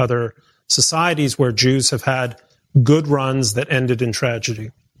 other societies where Jews have had good runs that ended in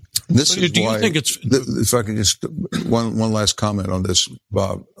tragedy. This is do why, you think it's... if I can just, one last comment on this,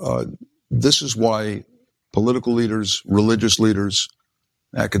 Bob. This is why political leaders, religious leaders,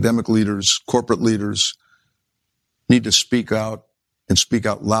 academic leaders, corporate leaders need to speak out and speak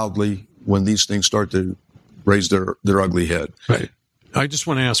out loudly when these things start to raise their ugly head. Right. I just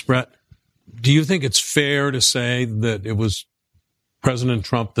want to ask Brett, do you think it's fair to say that it was President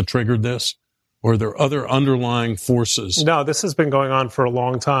Trump that triggered this? Or are there other underlying forces? No, this has been going on for a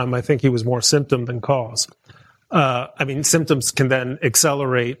long time. I think he was more symptom than cause. Symptoms can then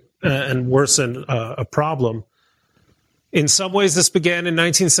accelerate and worsen a problem. In some ways, this began in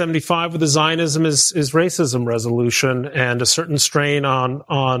 1975 with the Zionism is racism resolution and a certain strain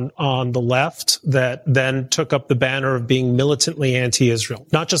on the left that then took up the banner of being militantly anti-Israel,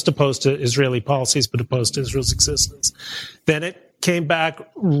 not just opposed to Israeli policies, but opposed to Israel's existence. Then it came back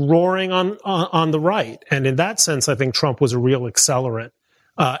roaring on the right, and in that sense, I think Trump was a real accelerant.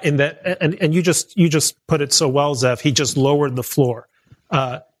 In that, and you just put it so well, Zev. He just lowered the floor.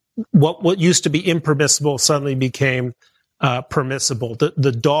 What used to be impermissible suddenly became permissible.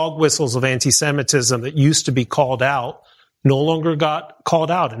 The dog whistles of anti-Semitism that used to be called out no longer got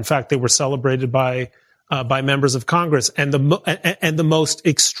called out. In fact, they were celebrated by members of Congress, and the most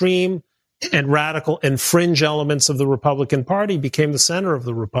extreme and radical and fringe elements of the Republican Party became the center of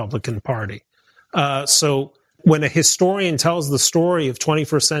the Republican Party. So when a historian tells the story of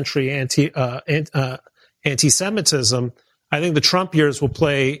 21st century anti-Semitism, I think the Trump years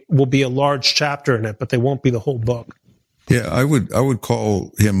will be a large chapter in it, but they won't be the whole book. Yeah, I would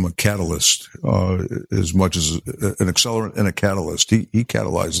call him a catalyst as much as an accelerant and a catalyst. He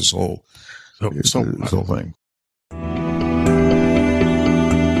catalyzed this whole thing.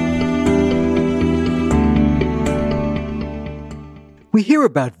 We hear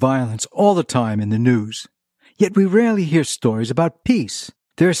about violence all the time in the news, yet we rarely hear stories about peace.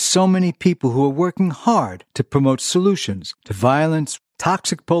 There are so many people who are working hard to promote solutions to violence,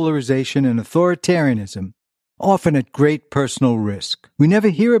 toxic polarization, and authoritarianism, often at great personal risk. We never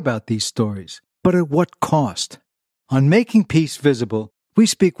hear about these stories, but at what cost? On Making Peace Visible, we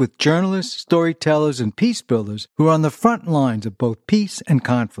speak with journalists, storytellers, and peace builders who are on the front lines of both peace and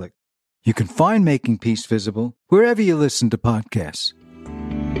conflict. You can find Making Peace Visible wherever you listen to podcasts.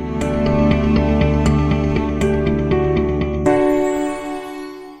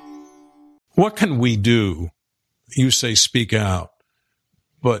 What can we do? You say speak out,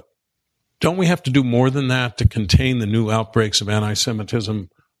 but don't we have to do more than that to contain the new outbreaks of anti-Semitism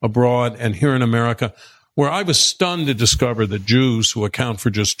abroad and here in America, where I was stunned to discover that Jews, who account for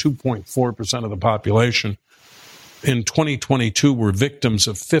just 2.4% of the population, in 2022 were victims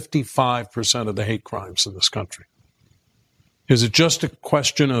of 55% of the hate crimes in this country? Is it just a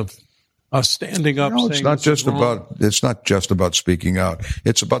question of us standing up? No, it's not just about speaking out.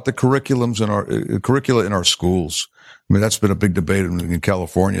 It's about the curricula in our schools. I mean, that's been a big debate in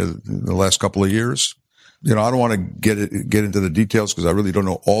California in the last couple of years. You know, I don't want to get into the details because I really don't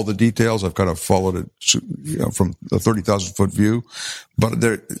know all the details. I've kind of followed it, from a 30,000-foot view. But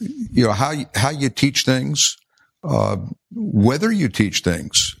how you teach things, whether you teach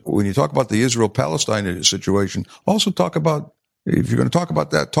things. When you talk about the Israel-Palestine situation, also talk about, if you're going to talk about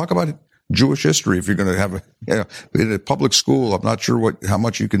that, talk about Jewish history. If you're going to have in a public school, I'm not sure how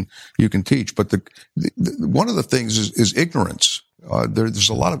much you can teach. But one of the things is ignorance. There's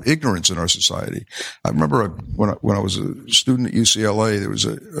a lot of ignorance in our society. I remember when I was a student at UCLA, there was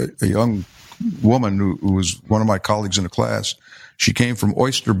a young woman who was one of my colleagues in the class. She came from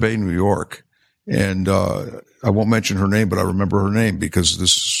Oyster Bay, New York. And I won't mention her name, but I remember her name because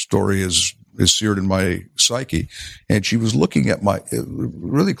this story is seared in my psyche. And she was looking at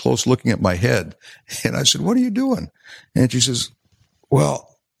really close looking at my head. And I said, "What are you doing?" And she says,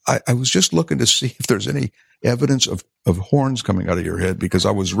 "Well, I was just looking to see if there's any evidence of horns coming out of your head, because I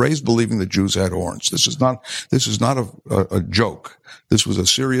was raised believing that Jews had horns." This is not a joke. This was a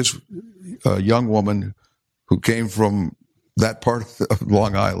serious young woman who came from that part of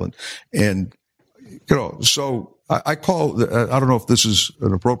Long Island. And, so I call, I don't know if this is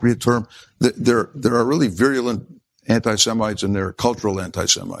an appropriate term, there are really virulent anti-Semites and there are cultural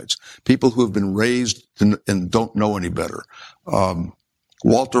anti-Semites, people who have been raised and don't know any better.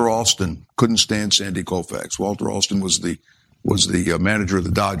 Walter Alston couldn't stand Sandy Koufax. Walter Alston was the manager of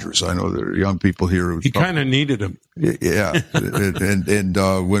the Dodgers. I know there are young people here. He kind of needed him. Yeah.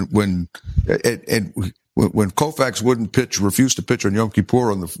 When Koufax refused to pitch on Yom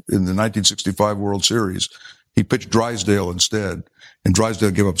Kippur in the 1965 World Series, he pitched Drysdale instead. And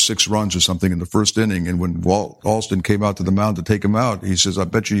Drysdale gave up 6 runs or something in the first inning. And when Walt Alston came out to the mound to take him out, he says, "I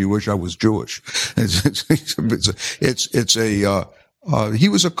bet you wish I was Jewish." He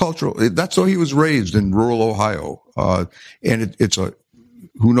was a cultural, that's how he was raised in rural Ohio. And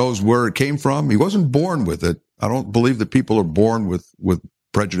who knows where it came from? He wasn't born with it. I don't believe that people are born with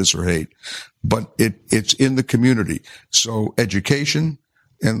prejudice or hate, but it's in the community. So education,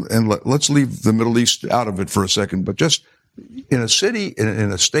 and let's leave the Middle East out of it for a second, but just in a city,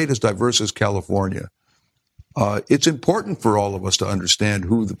 in a state as diverse as California, it's important for all of us to understand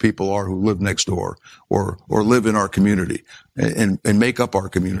who the people are who live next door or live in our community and make up our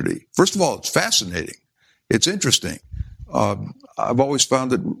community. First of all, it's fascinating. It's interesting. I've always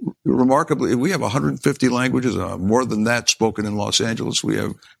found that remarkably, we have 150 languages, more than that spoken in Los Angeles. We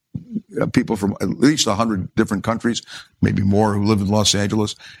have people from at least 100 different countries, maybe more, who live in Los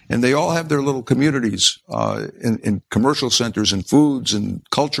Angeles. And they all have their little communities in commercial centers and foods and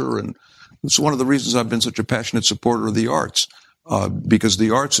culture. And it's one of the reasons I've been such a passionate supporter of the arts, because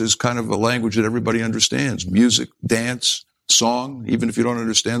the arts is kind of a language that everybody understands. Music, dance, song, even if you don't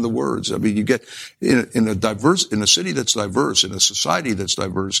understand the words. I mean, you get in a city that's diverse, in a society that's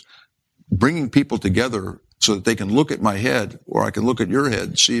diverse, bringing people together so that they can look at my head or I can look at your head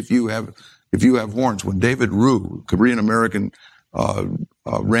and see if you have horns. When David Rue, Korean American,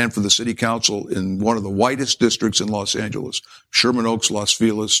 ran for the city council in one of the whitest districts in Los Angeles, Sherman Oaks, Los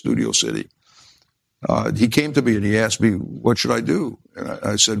Feliz, Studio City. He came to me and he asked me, "What should I do?" And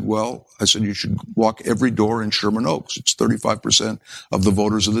I said, you should walk every door in Sherman Oaks. It's 35% of the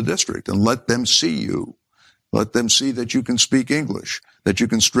voters of the district, and let them see you. Let them see that you can speak English, that you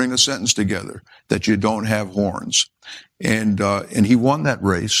can string a sentence together, that you don't have horns. And he won that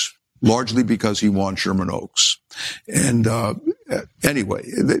race largely because he won Sherman Oaks. And, anyway,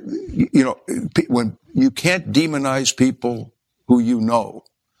 when you can't demonize people who you know,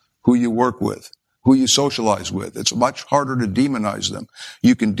 who you work with, who you socialize with, it's much harder to demonize them.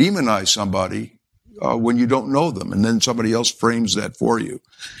 You can demonize somebody when you don't know them, and then somebody else frames that for you.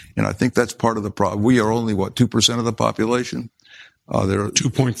 And I think that's part of the problem. We are only, 2% of the population? They're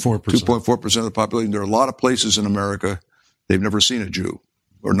 2.4%. 2.4% of the population. There are a lot of places in America they've never seen a Jew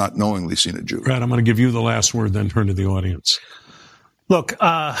or not knowingly seen a Jew. Brad, I'm going to give you the last word, then turn to the audience. Look,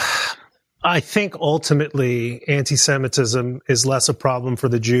 I think ultimately anti-Semitism is less a problem for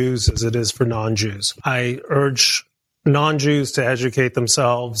the Jews as it is for non-Jews. I urge non-Jews to educate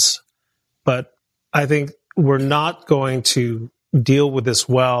themselves, but I think we're not going to deal with this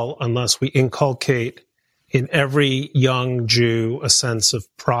well unless we inculcate in every young Jew a sense of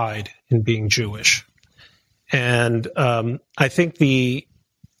pride in being Jewish. And I think the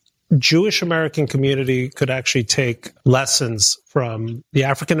Jewish American community could actually take lessons from the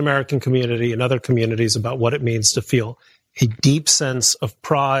African American community and other communities about what it means to feel a deep sense of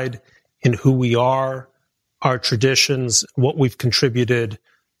pride in who we are, our traditions, what we've contributed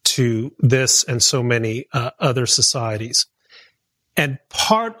to this and so many other societies. And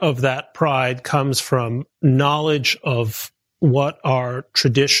part of that pride comes from knowledge of what our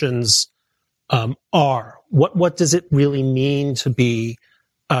traditions are. What does it really mean to be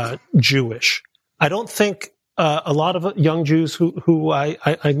Jewish? I don't think a lot of young Jews who I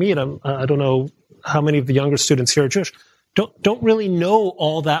meet, I don't know how many of the younger students here are Jewish, don't really know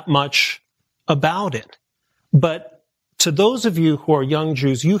all that much about it. But to those of you who are young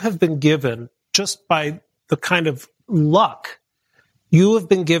Jews, you have been given, just by the kind of luck, you have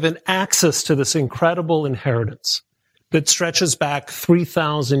been given access to this incredible inheritance that stretches back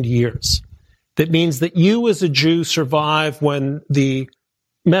 3,000 years. That means that you as a Jew survive when the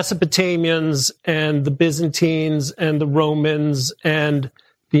Mesopotamians and the Byzantines and the Romans and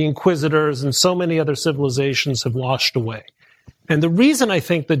the Inquisitors and so many other civilizations have washed away. And the reason I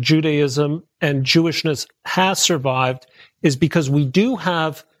think that Judaism and Jewishness has survived is because we do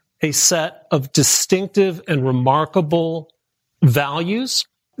have a set of distinctive and remarkable values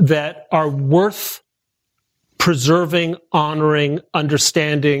that are worth preserving, honoring,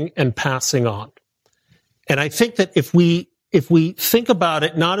 understanding, and passing on. And I think that if we think about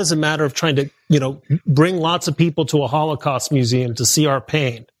it not as a matter of trying to, bring lots of people to a Holocaust museum to see our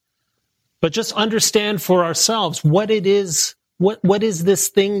pain, but just understand for ourselves what it is, what is this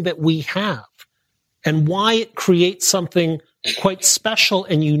thing that we have, and why it creates something quite special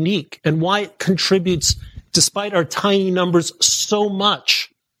and unique, and why it contributes, despite our tiny numbers, so much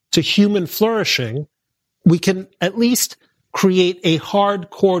to human flourishing. We can at least create a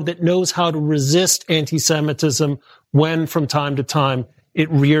hard core that knows how to resist anti-Semitism when, from time to time, it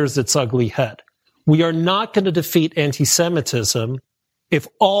rears its ugly head. We are not going to defeat anti-Semitism if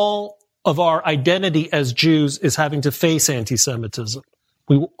all of our identity as Jews is having to face anti-Semitism.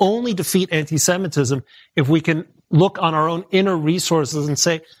 We will only defeat anti-Semitism if we can look on our own inner resources and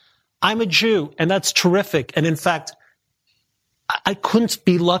say, I'm a Jew, and that's terrific. And in fact, I couldn't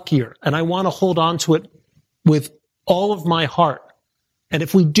be luckier, and I want to hold on to it with all of my heart. And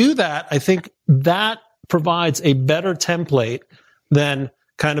if we do that, I think that provides a better template than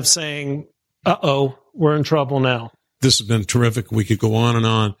kind of saying, we're in trouble now. This has been terrific. We could go on and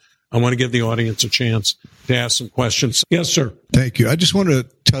on. I want to give the audience a chance to ask some questions. Yes, sir. Thank you. I just want to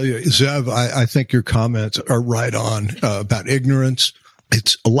tell you, Zev, I think your comments are right on about ignorance.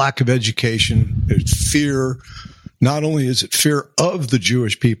 It's a lack of education. It's fear. Not only is it fear of the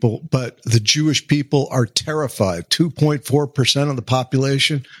Jewish people, but the Jewish people are terrified. 2.4% of the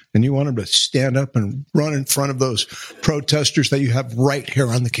population, and you want them to stand up and run in front of those protesters that you have right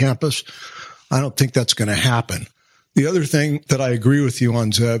here on the campus? I don't think that's going to happen. The other thing that I agree with you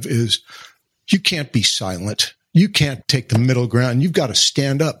on, Zev, is you can't be silent. You can't take the middle ground. You've got to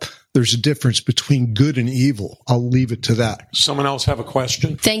stand up. There's a difference between good and evil. I'll leave it to that. Someone else have a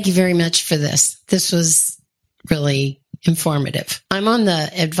question? Thank you very much for this. This was really informative. I'm on the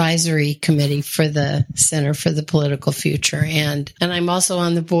advisory committee for the Center for the Political Future, and I'm also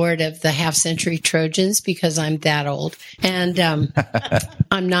on the board of the Half Century Trojans because I'm that old. And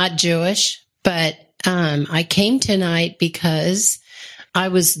I'm not Jewish, but I came tonight because I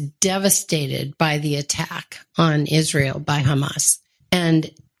was devastated by the attack on Israel by Hamas.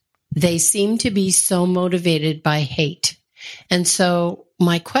 And they seem to be so motivated by hate. And so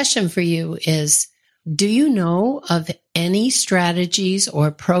my question for you is, do you know of any strategies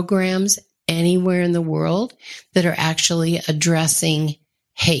or programs anywhere in the world that are actually addressing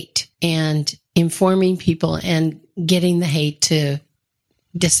hate and informing people and getting the hate to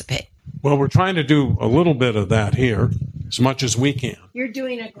dissipate? Well, we're trying to do a little bit of that here as much as we can. You're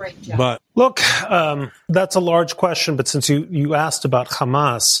doing a great job. But look, that's a large question, but since you asked about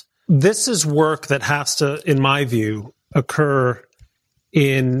Hamas, this is work that has to, in my view, occur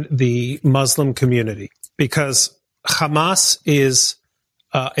in the Muslim community, because Hamas is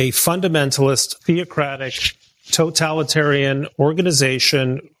a fundamentalist, theocratic totalitarian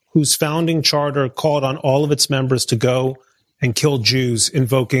organization whose founding charter called on all of its members to go and kill Jews,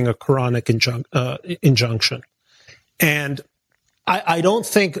 invoking a Quranic injunction. And I don't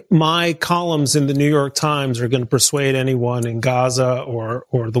think my columns in the New York Times are going to persuade anyone in Gaza or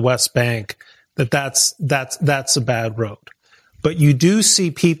the West Bank that that's a bad road. But you do see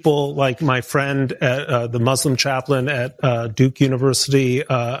people like my friend, the Muslim chaplain at Duke University,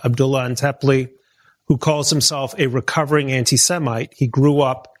 Abdullah Antepli, who calls himself a recovering anti-Semite. He grew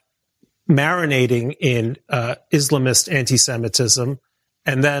up marinating in Islamist anti-Semitism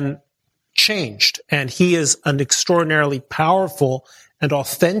and then changed. And he is an extraordinarily powerful and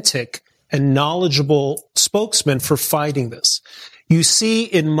authentic and knowledgeable spokesman for fighting this. You see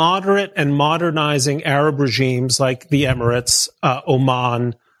in moderate and modernizing Arab regimes like the Emirates,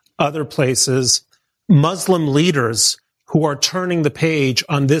 Oman, other places, Muslim leaders who are turning the page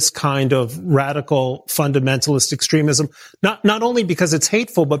on this kind of radical fundamentalist extremism, not only because it's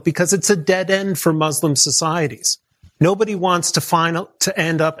hateful, but because it's a dead end for Muslim societies. Nobody wants to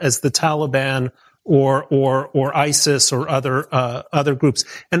end up as the Taliban or ISIS or other groups.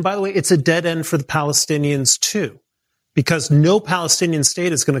 And by the way, it's a dead end for the Palestinians too, because no Palestinian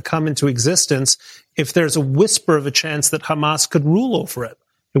state is going to come into existence if there's a whisper of a chance that Hamas could rule over it.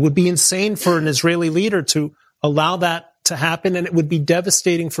 It would be insane for an Israeli leader to allow that to happen, and it would be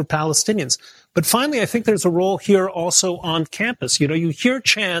devastating for Palestinians. But finally, I think there's a role here also on campus. You know, you hear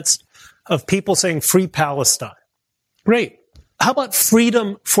chants of people saying free Palestine. Great. How about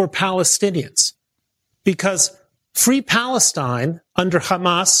freedom for Palestinians? Because free Palestine under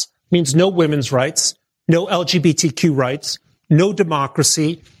Hamas means no women's rights, no LGBTQ rights, no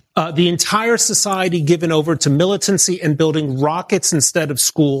democracy, the entire society given over to militancy and building rockets instead of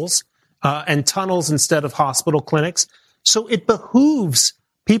schools, and tunnels instead of hospital clinics. So it behooves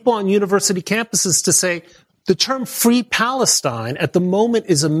people on university campuses to say the term free Palestine at the moment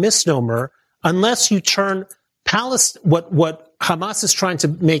is a misnomer unless you turn what Hamas is trying to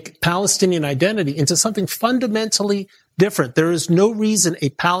make Palestinian identity into something fundamentally different. There is no reason a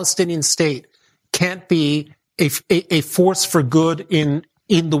Palestinian state can't be a force for good in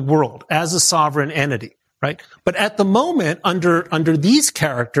the world as a sovereign entity, right? But at the moment, under these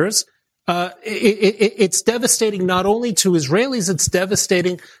characters, it's devastating not only to Israelis, it's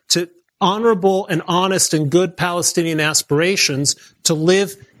devastating to honorable and honest and good Palestinian aspirations to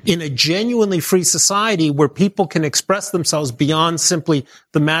live in a genuinely free society where people can express themselves beyond simply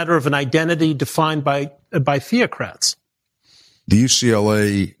the matter of an identity defined by theocrats. The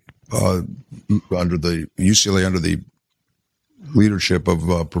UCLA, under the leadership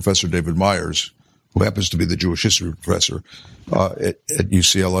of Professor David Myers, who happens to be the Jewish history professor at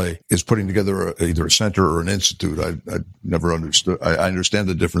UCLA, is putting together either a center or an institute. I never understood. I understand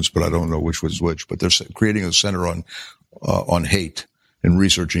the difference, but I don't know which was which. But they're creating a center on hate and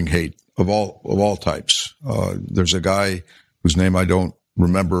researching hate of all types. There's a guy whose name I don't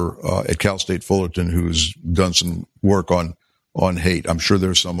remember at Cal State Fullerton who's done some work on hate. I'm sure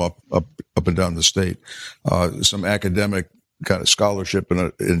there's some up and down the state. Some academic kind of scholarship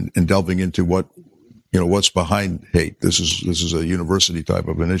in delving into what's behind hate. This is a university type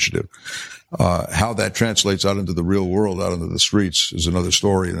of initiative. How that translates out into the real world, out into the streets, is another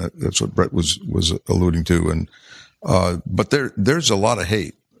story, and that's what Brett was alluding to. And but there's a lot of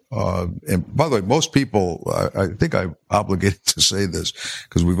hate. And by the way, most people, I think I'm obligated to say this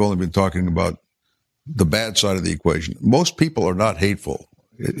because we've only been talking about the bad side of the equation. Most people are not hateful.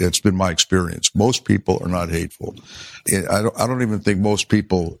 It's been my experience. Most people are not hateful. I don't even think most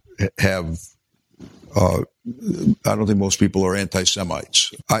people have. I don't think most people are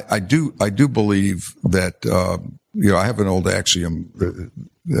anti-Semites. I do believe that I have an old axiom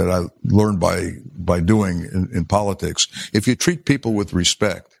that I learned by doing in politics. If you treat people with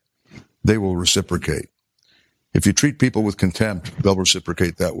respect, they will reciprocate. If you treat people with contempt, they'll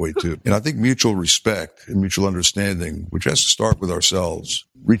reciprocate that way too. And I think mutual respect and mutual understanding, which has to start with ourselves,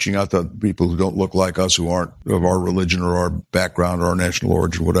 reaching out to people who don't look like us, who aren't of our religion or our background or our national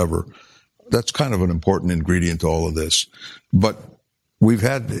origin, whatever. That's kind of an important ingredient to all of this. But we've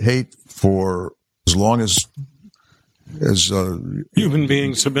had hate for as long as human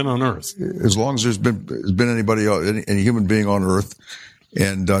beings have been on Earth. As long as there's been anybody, any human being on Earth.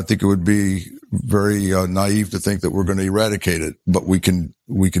 And I think it would be very naive to think that we're going to eradicate it. But we can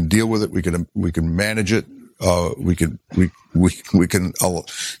deal with it. We can manage it. We can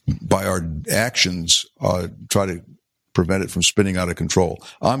by our actions try to prevent it from spinning out of control.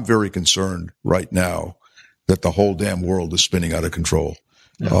 I'm very concerned right now that the whole damn world is spinning out of control.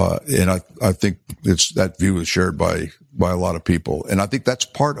 And I think that view is shared by a lot of people. And I think that's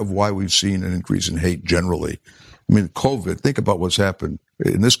part of why we've seen an increase in hate generally. I mean, COVID, think about what's happened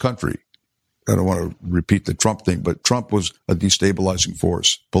in this country. I don't want to repeat the Trump thing, but Trump was a destabilizing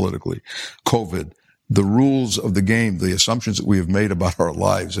force politically. COVID, the rules of the game, the assumptions that we have made about our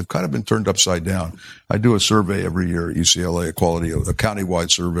lives have kind of been turned upside down. I do a survey every year at UCLA, a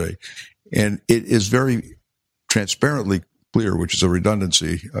countywide survey, and it is very transparently clear, which is a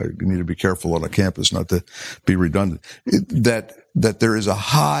redundancy. You need to be careful on a campus not to be redundant, that there is a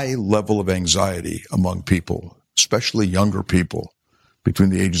high level of anxiety among people, especially younger people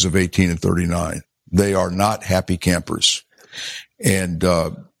between the ages of 18 and 39. They are not happy campers. And,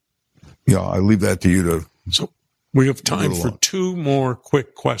 I leave that to you to. So we have time for two more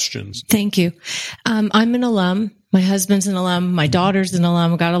quick questions. Thank you. I'm an alum. My husband's an alum. My daughter's an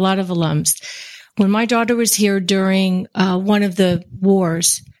alum. I've got a lot of alums. When my daughter was here during one of the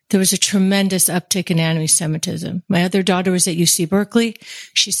wars, there was a tremendous uptick in anti-Semitism. My other daughter was at UC Berkeley.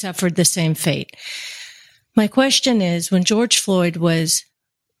 She suffered the same fate. My question is, when George Floyd was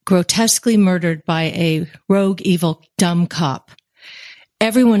grotesquely murdered by a rogue, evil, dumb cop,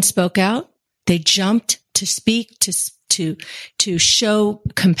 everyone spoke out. They jumped to speak, to show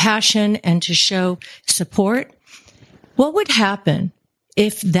compassion and to show support. What would happen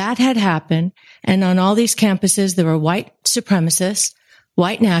if that had happened and on all these campuses there were white supremacists,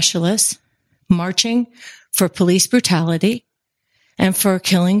 white nationalists marching for police brutality and for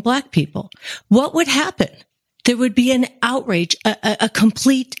killing black people? What would happen? There would be an outrage, a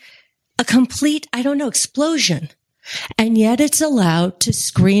complete, explosion. And yet it's allowed to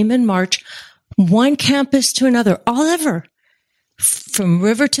scream and march one campus to another, all over. From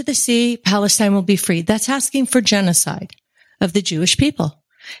river to the sea, Palestine will be free. That's asking for genocide of the Jewish people.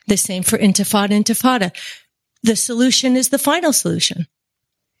 The same for intifada. The solution is the final solution.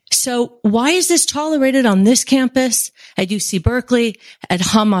 So why is this tolerated on this campus, at UC Berkeley, at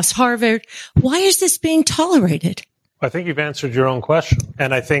Hamas Harvard? Why is this being tolerated? I think you've answered your own question.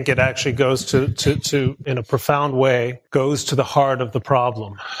 And I think it actually goes to in a profound way, goes to the heart of the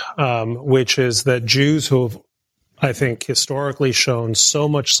problem, which is that Jews who have, I think, historically shown so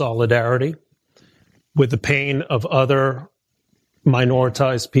much solidarity with the pain of other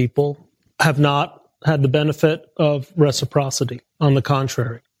minoritized people have not had the benefit of reciprocity. On the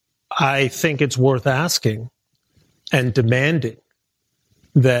contrary, I think it's worth asking and demanding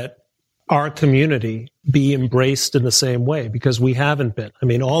that our community be embraced in the same way, because we haven't been. I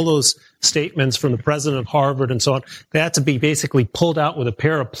mean, all those statements from the president of Harvard and so on, they had to be basically pulled out with a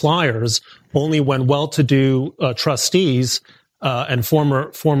pair of pliers only when well-to-do trustees and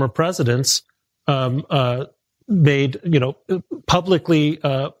former presidents made,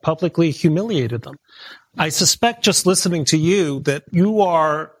 publicly humiliated them. I suspect, just listening to you, that you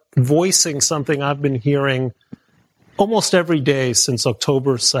are voicing something I've been hearing almost every day since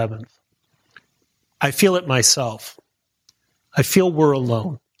October 7th. I feel it myself. I feel we're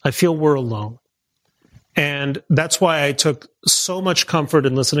alone. And that's why I took so much comfort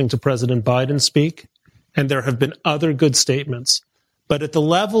in listening to President Biden speak. And there have been other good statements. But at the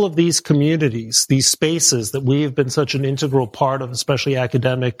level of these communities, these spaces that we have been such an integral part of, especially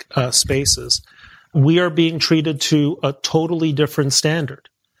academic spaces, we are being treated to a totally different standard.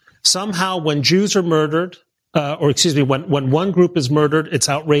 Somehow when Jews are murdered, when one group is murdered, it's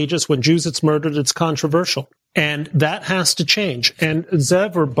outrageous. When Jews it's murdered, it's controversial. And that has to change. And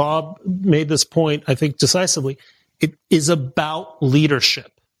Zev or Bob made this point, I think, decisively. It is about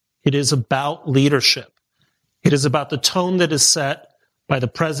leadership. It is about leadership. It is about the tone that is set by the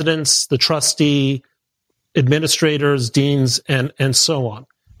presidents, the trustee, administrators, deans, and so on.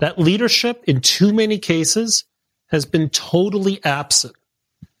 That leadership, in too many cases, has been totally absent.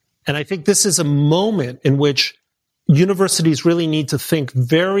 And I think this is a moment in which universities really need to think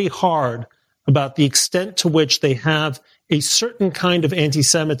very hard about the extent to which they have a certain kind of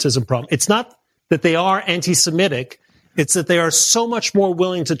anti-Semitism problem. It's not that they are anti-Semitic. It's that they are so much more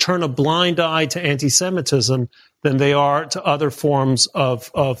willing to turn a blind eye to anti-Semitism than they are to other forms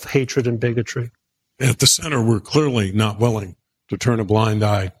of hatred and bigotry. At the center, we're clearly not willing to turn a blind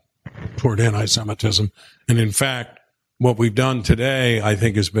eye toward anti-Semitism. And in fact, what we've done today, I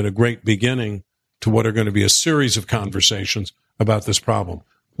think, has been a great beginning to what are going to be a series of conversations about this problem.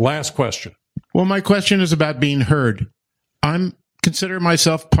 Last question. Well, my question is about being heard. I'm consider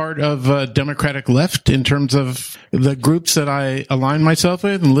myself part of Democratic left in terms of the groups that I align myself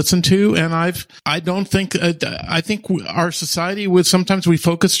with and listen to. And I think our society sometimes we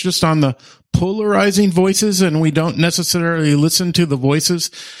focus just on the polarizing voices and we don't necessarily listen to the voices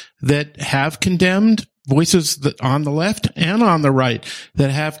that have condemned voices that on the left and on the right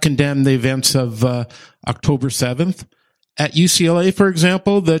that have condemned the events of October 7th. At UCLA, for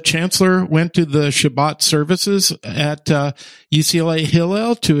example, the chancellor went to the Shabbat services at UCLA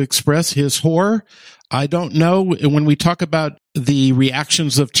Hillel to express his horror. I don't know, when we talk about the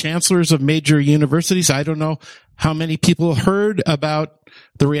reactions of chancellors of major universities, I don't know how many people heard about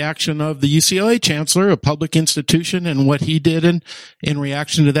the reaction of the UCLA chancellor, a public institution, and what he did in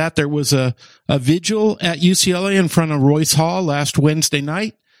reaction to that. There was a vigil at UCLA in front of Royce Hall last Wednesday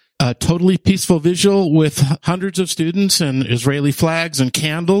night. A totally peaceful vigil with hundreds of students and Israeli flags and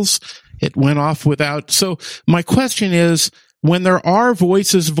candles. It went off without. So my question is, when there are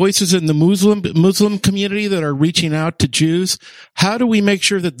voices in the Muslim community that are reaching out to Jews, how do we make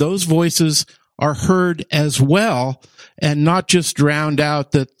sure that those voices are heard as well and not just drowned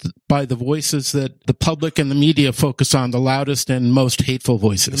out by the voices that the public and the media focus on, the loudest and most hateful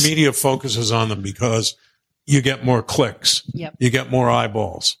voices? The media focuses on them because you get more clicks. Yep. You get more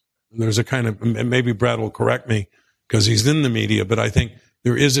eyeballs. There's a kind of, and maybe Brad will correct me because he's in the media, but I think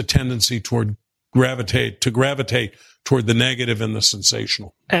there is a tendency to gravitate toward the negative and the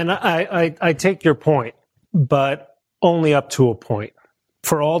sensational. And I take your point, but only up to a point.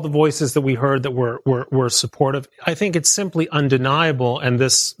 For all the voices that we heard that were supportive, I think it's simply undeniable. And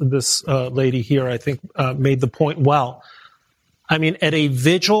this lady here, I think, made the point well. I mean, at a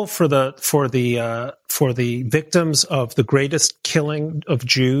vigil for the victims of the greatest killing of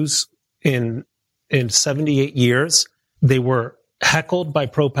Jews in 78 years, they were heckled by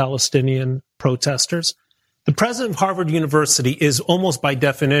pro-Palestinian protesters. The president of Harvard University is almost by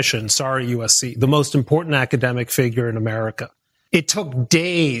definition, sorry USC, the most important academic figure in America. It took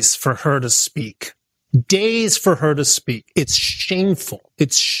days for her to speak. Days for her to speak. It's shameful.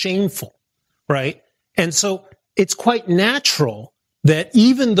 It's shameful, right? And so it's quite natural that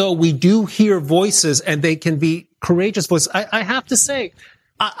even though we do hear voices and they can be courageous voices, I have to say,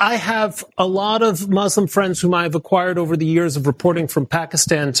 I have a lot of Muslim friends whom I've acquired over the years of reporting from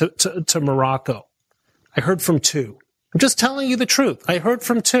Pakistan to Morocco. I heard from two. I'm just telling you the truth. I heard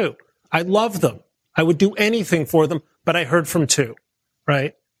from two. I love them. I would do anything for them, but I heard from two,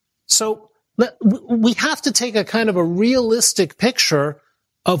 right? So we have to take a kind of a realistic picture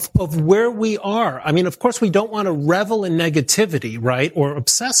of where we are. I mean, of course, we don't want to revel in negativity, right, or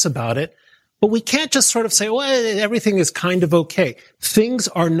obsess about it, but we can't just sort of say, well, everything is kind of okay. Things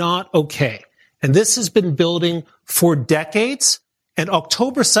are not okay. And this has been building for decades. And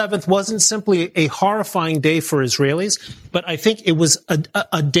October 7th wasn't simply a horrifying day for Israelis, but I think it was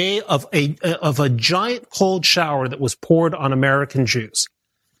a day of a giant cold shower that was poured on American Jews.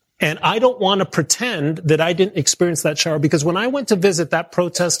 And I don't want to pretend that I didn't experience that shower, because when I went to visit that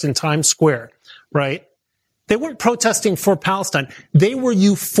protest in Times Square, right, they weren't protesting for Palestine. They were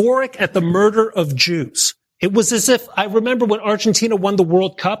euphoric at the murder of Jews. It was as if, I remember when Argentina won the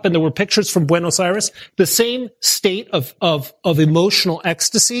World Cup and there were pictures from Buenos Aires, the same state of emotional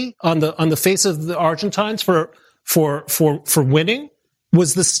ecstasy on the face of the Argentines for winning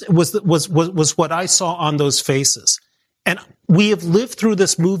was what I saw on those faces. And we have lived through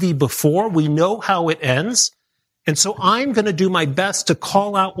this movie before. We know how it ends. And so I'm going to do my best to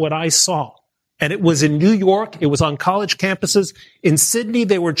call out what I saw. And it was in New York. It was on college campuses. In Sydney,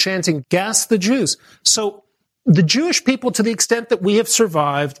 they were chanting, "Gas the Jews." So the Jewish people, to the extent that we have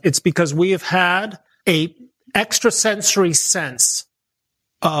survived, it's because we have had a extrasensory sense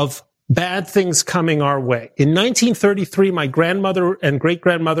of bad things coming our way. In 1933, my grandmother and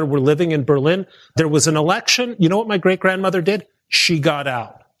great-grandmother were living in Berlin. There was an election. You know what my great-grandmother did? She got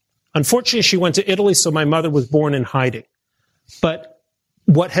out. Unfortunately, she went to Italy, so my mother was born in hiding. But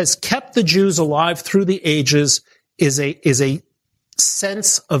what has kept the Jews alive through the ages is a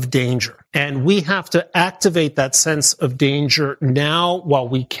sense of danger. And we have to activate that sense of danger now while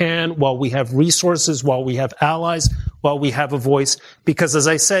we can, while we have resources, while we have allies, while we have a voice. Because as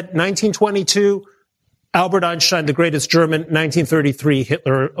I said, 1922, Albert Einstein, the greatest German, 1933,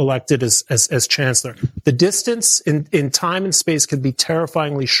 Hitler elected as chancellor. The distance in time and space can be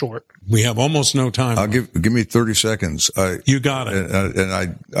terrifyingly short. We have almost no time. I'll give me 30 seconds. You got it.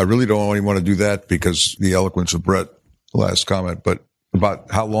 And I really don't only want to do that because the eloquence of Brett, last comment, but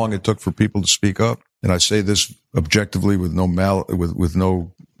about how long it took for people to speak up. And I say this objectively with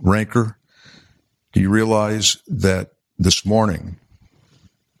no rancor. Do you realize that this morning,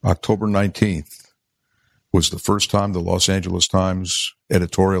 October 19th, was the first time the Los Angeles Times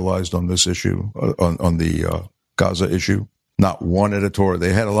editorialized on this issue, on the Gaza issue? Not one editorial.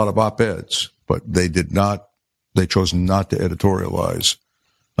 They had a lot of op-eds, but they chose not to editorialize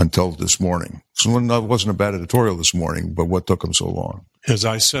until this morning. So it wasn't a bad editorial this morning, but what took them so long? As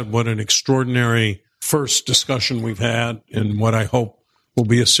I said, what an extraordinary first discussion we've had in what I hope will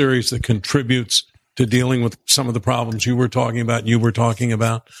be a series that contributes to dealing with some of the problems you were talking about.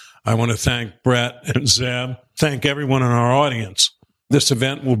 I want to thank Brett and Zeb. Thank everyone in our audience. This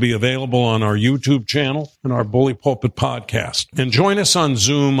event will be available on our YouTube channel and our Bully Pulpit podcast. And join us on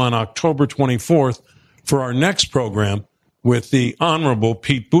Zoom on October 24th for our next program with the Honorable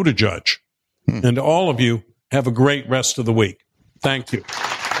Pete Buttigieg. And to all of you, have a great rest of the week. Thank you.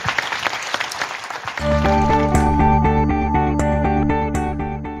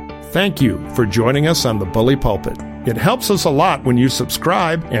 Thank you for joining us on the Bully Pulpit. It helps us a lot when you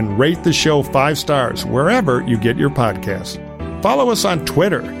subscribe and rate the show 5 stars wherever you get your podcasts. Follow us on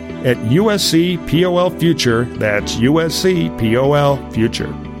Twitter at USCPOLFuture. That's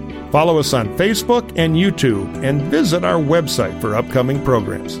USCPOLFuture. Follow us on Facebook and YouTube and visit our website for upcoming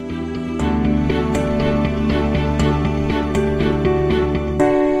programs.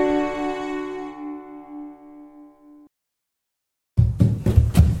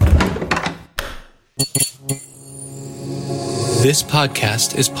 This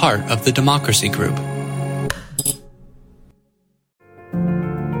podcast is part of the Democracy Group.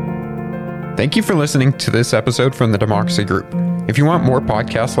 Thank you for listening to this episode from the Democracy Group. If you want more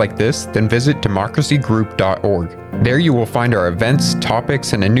podcasts like this, then visit democracygroup.org. There you will find our events,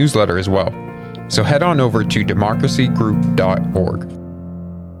 topics, and a newsletter as well. So head on over to democracygroup.org.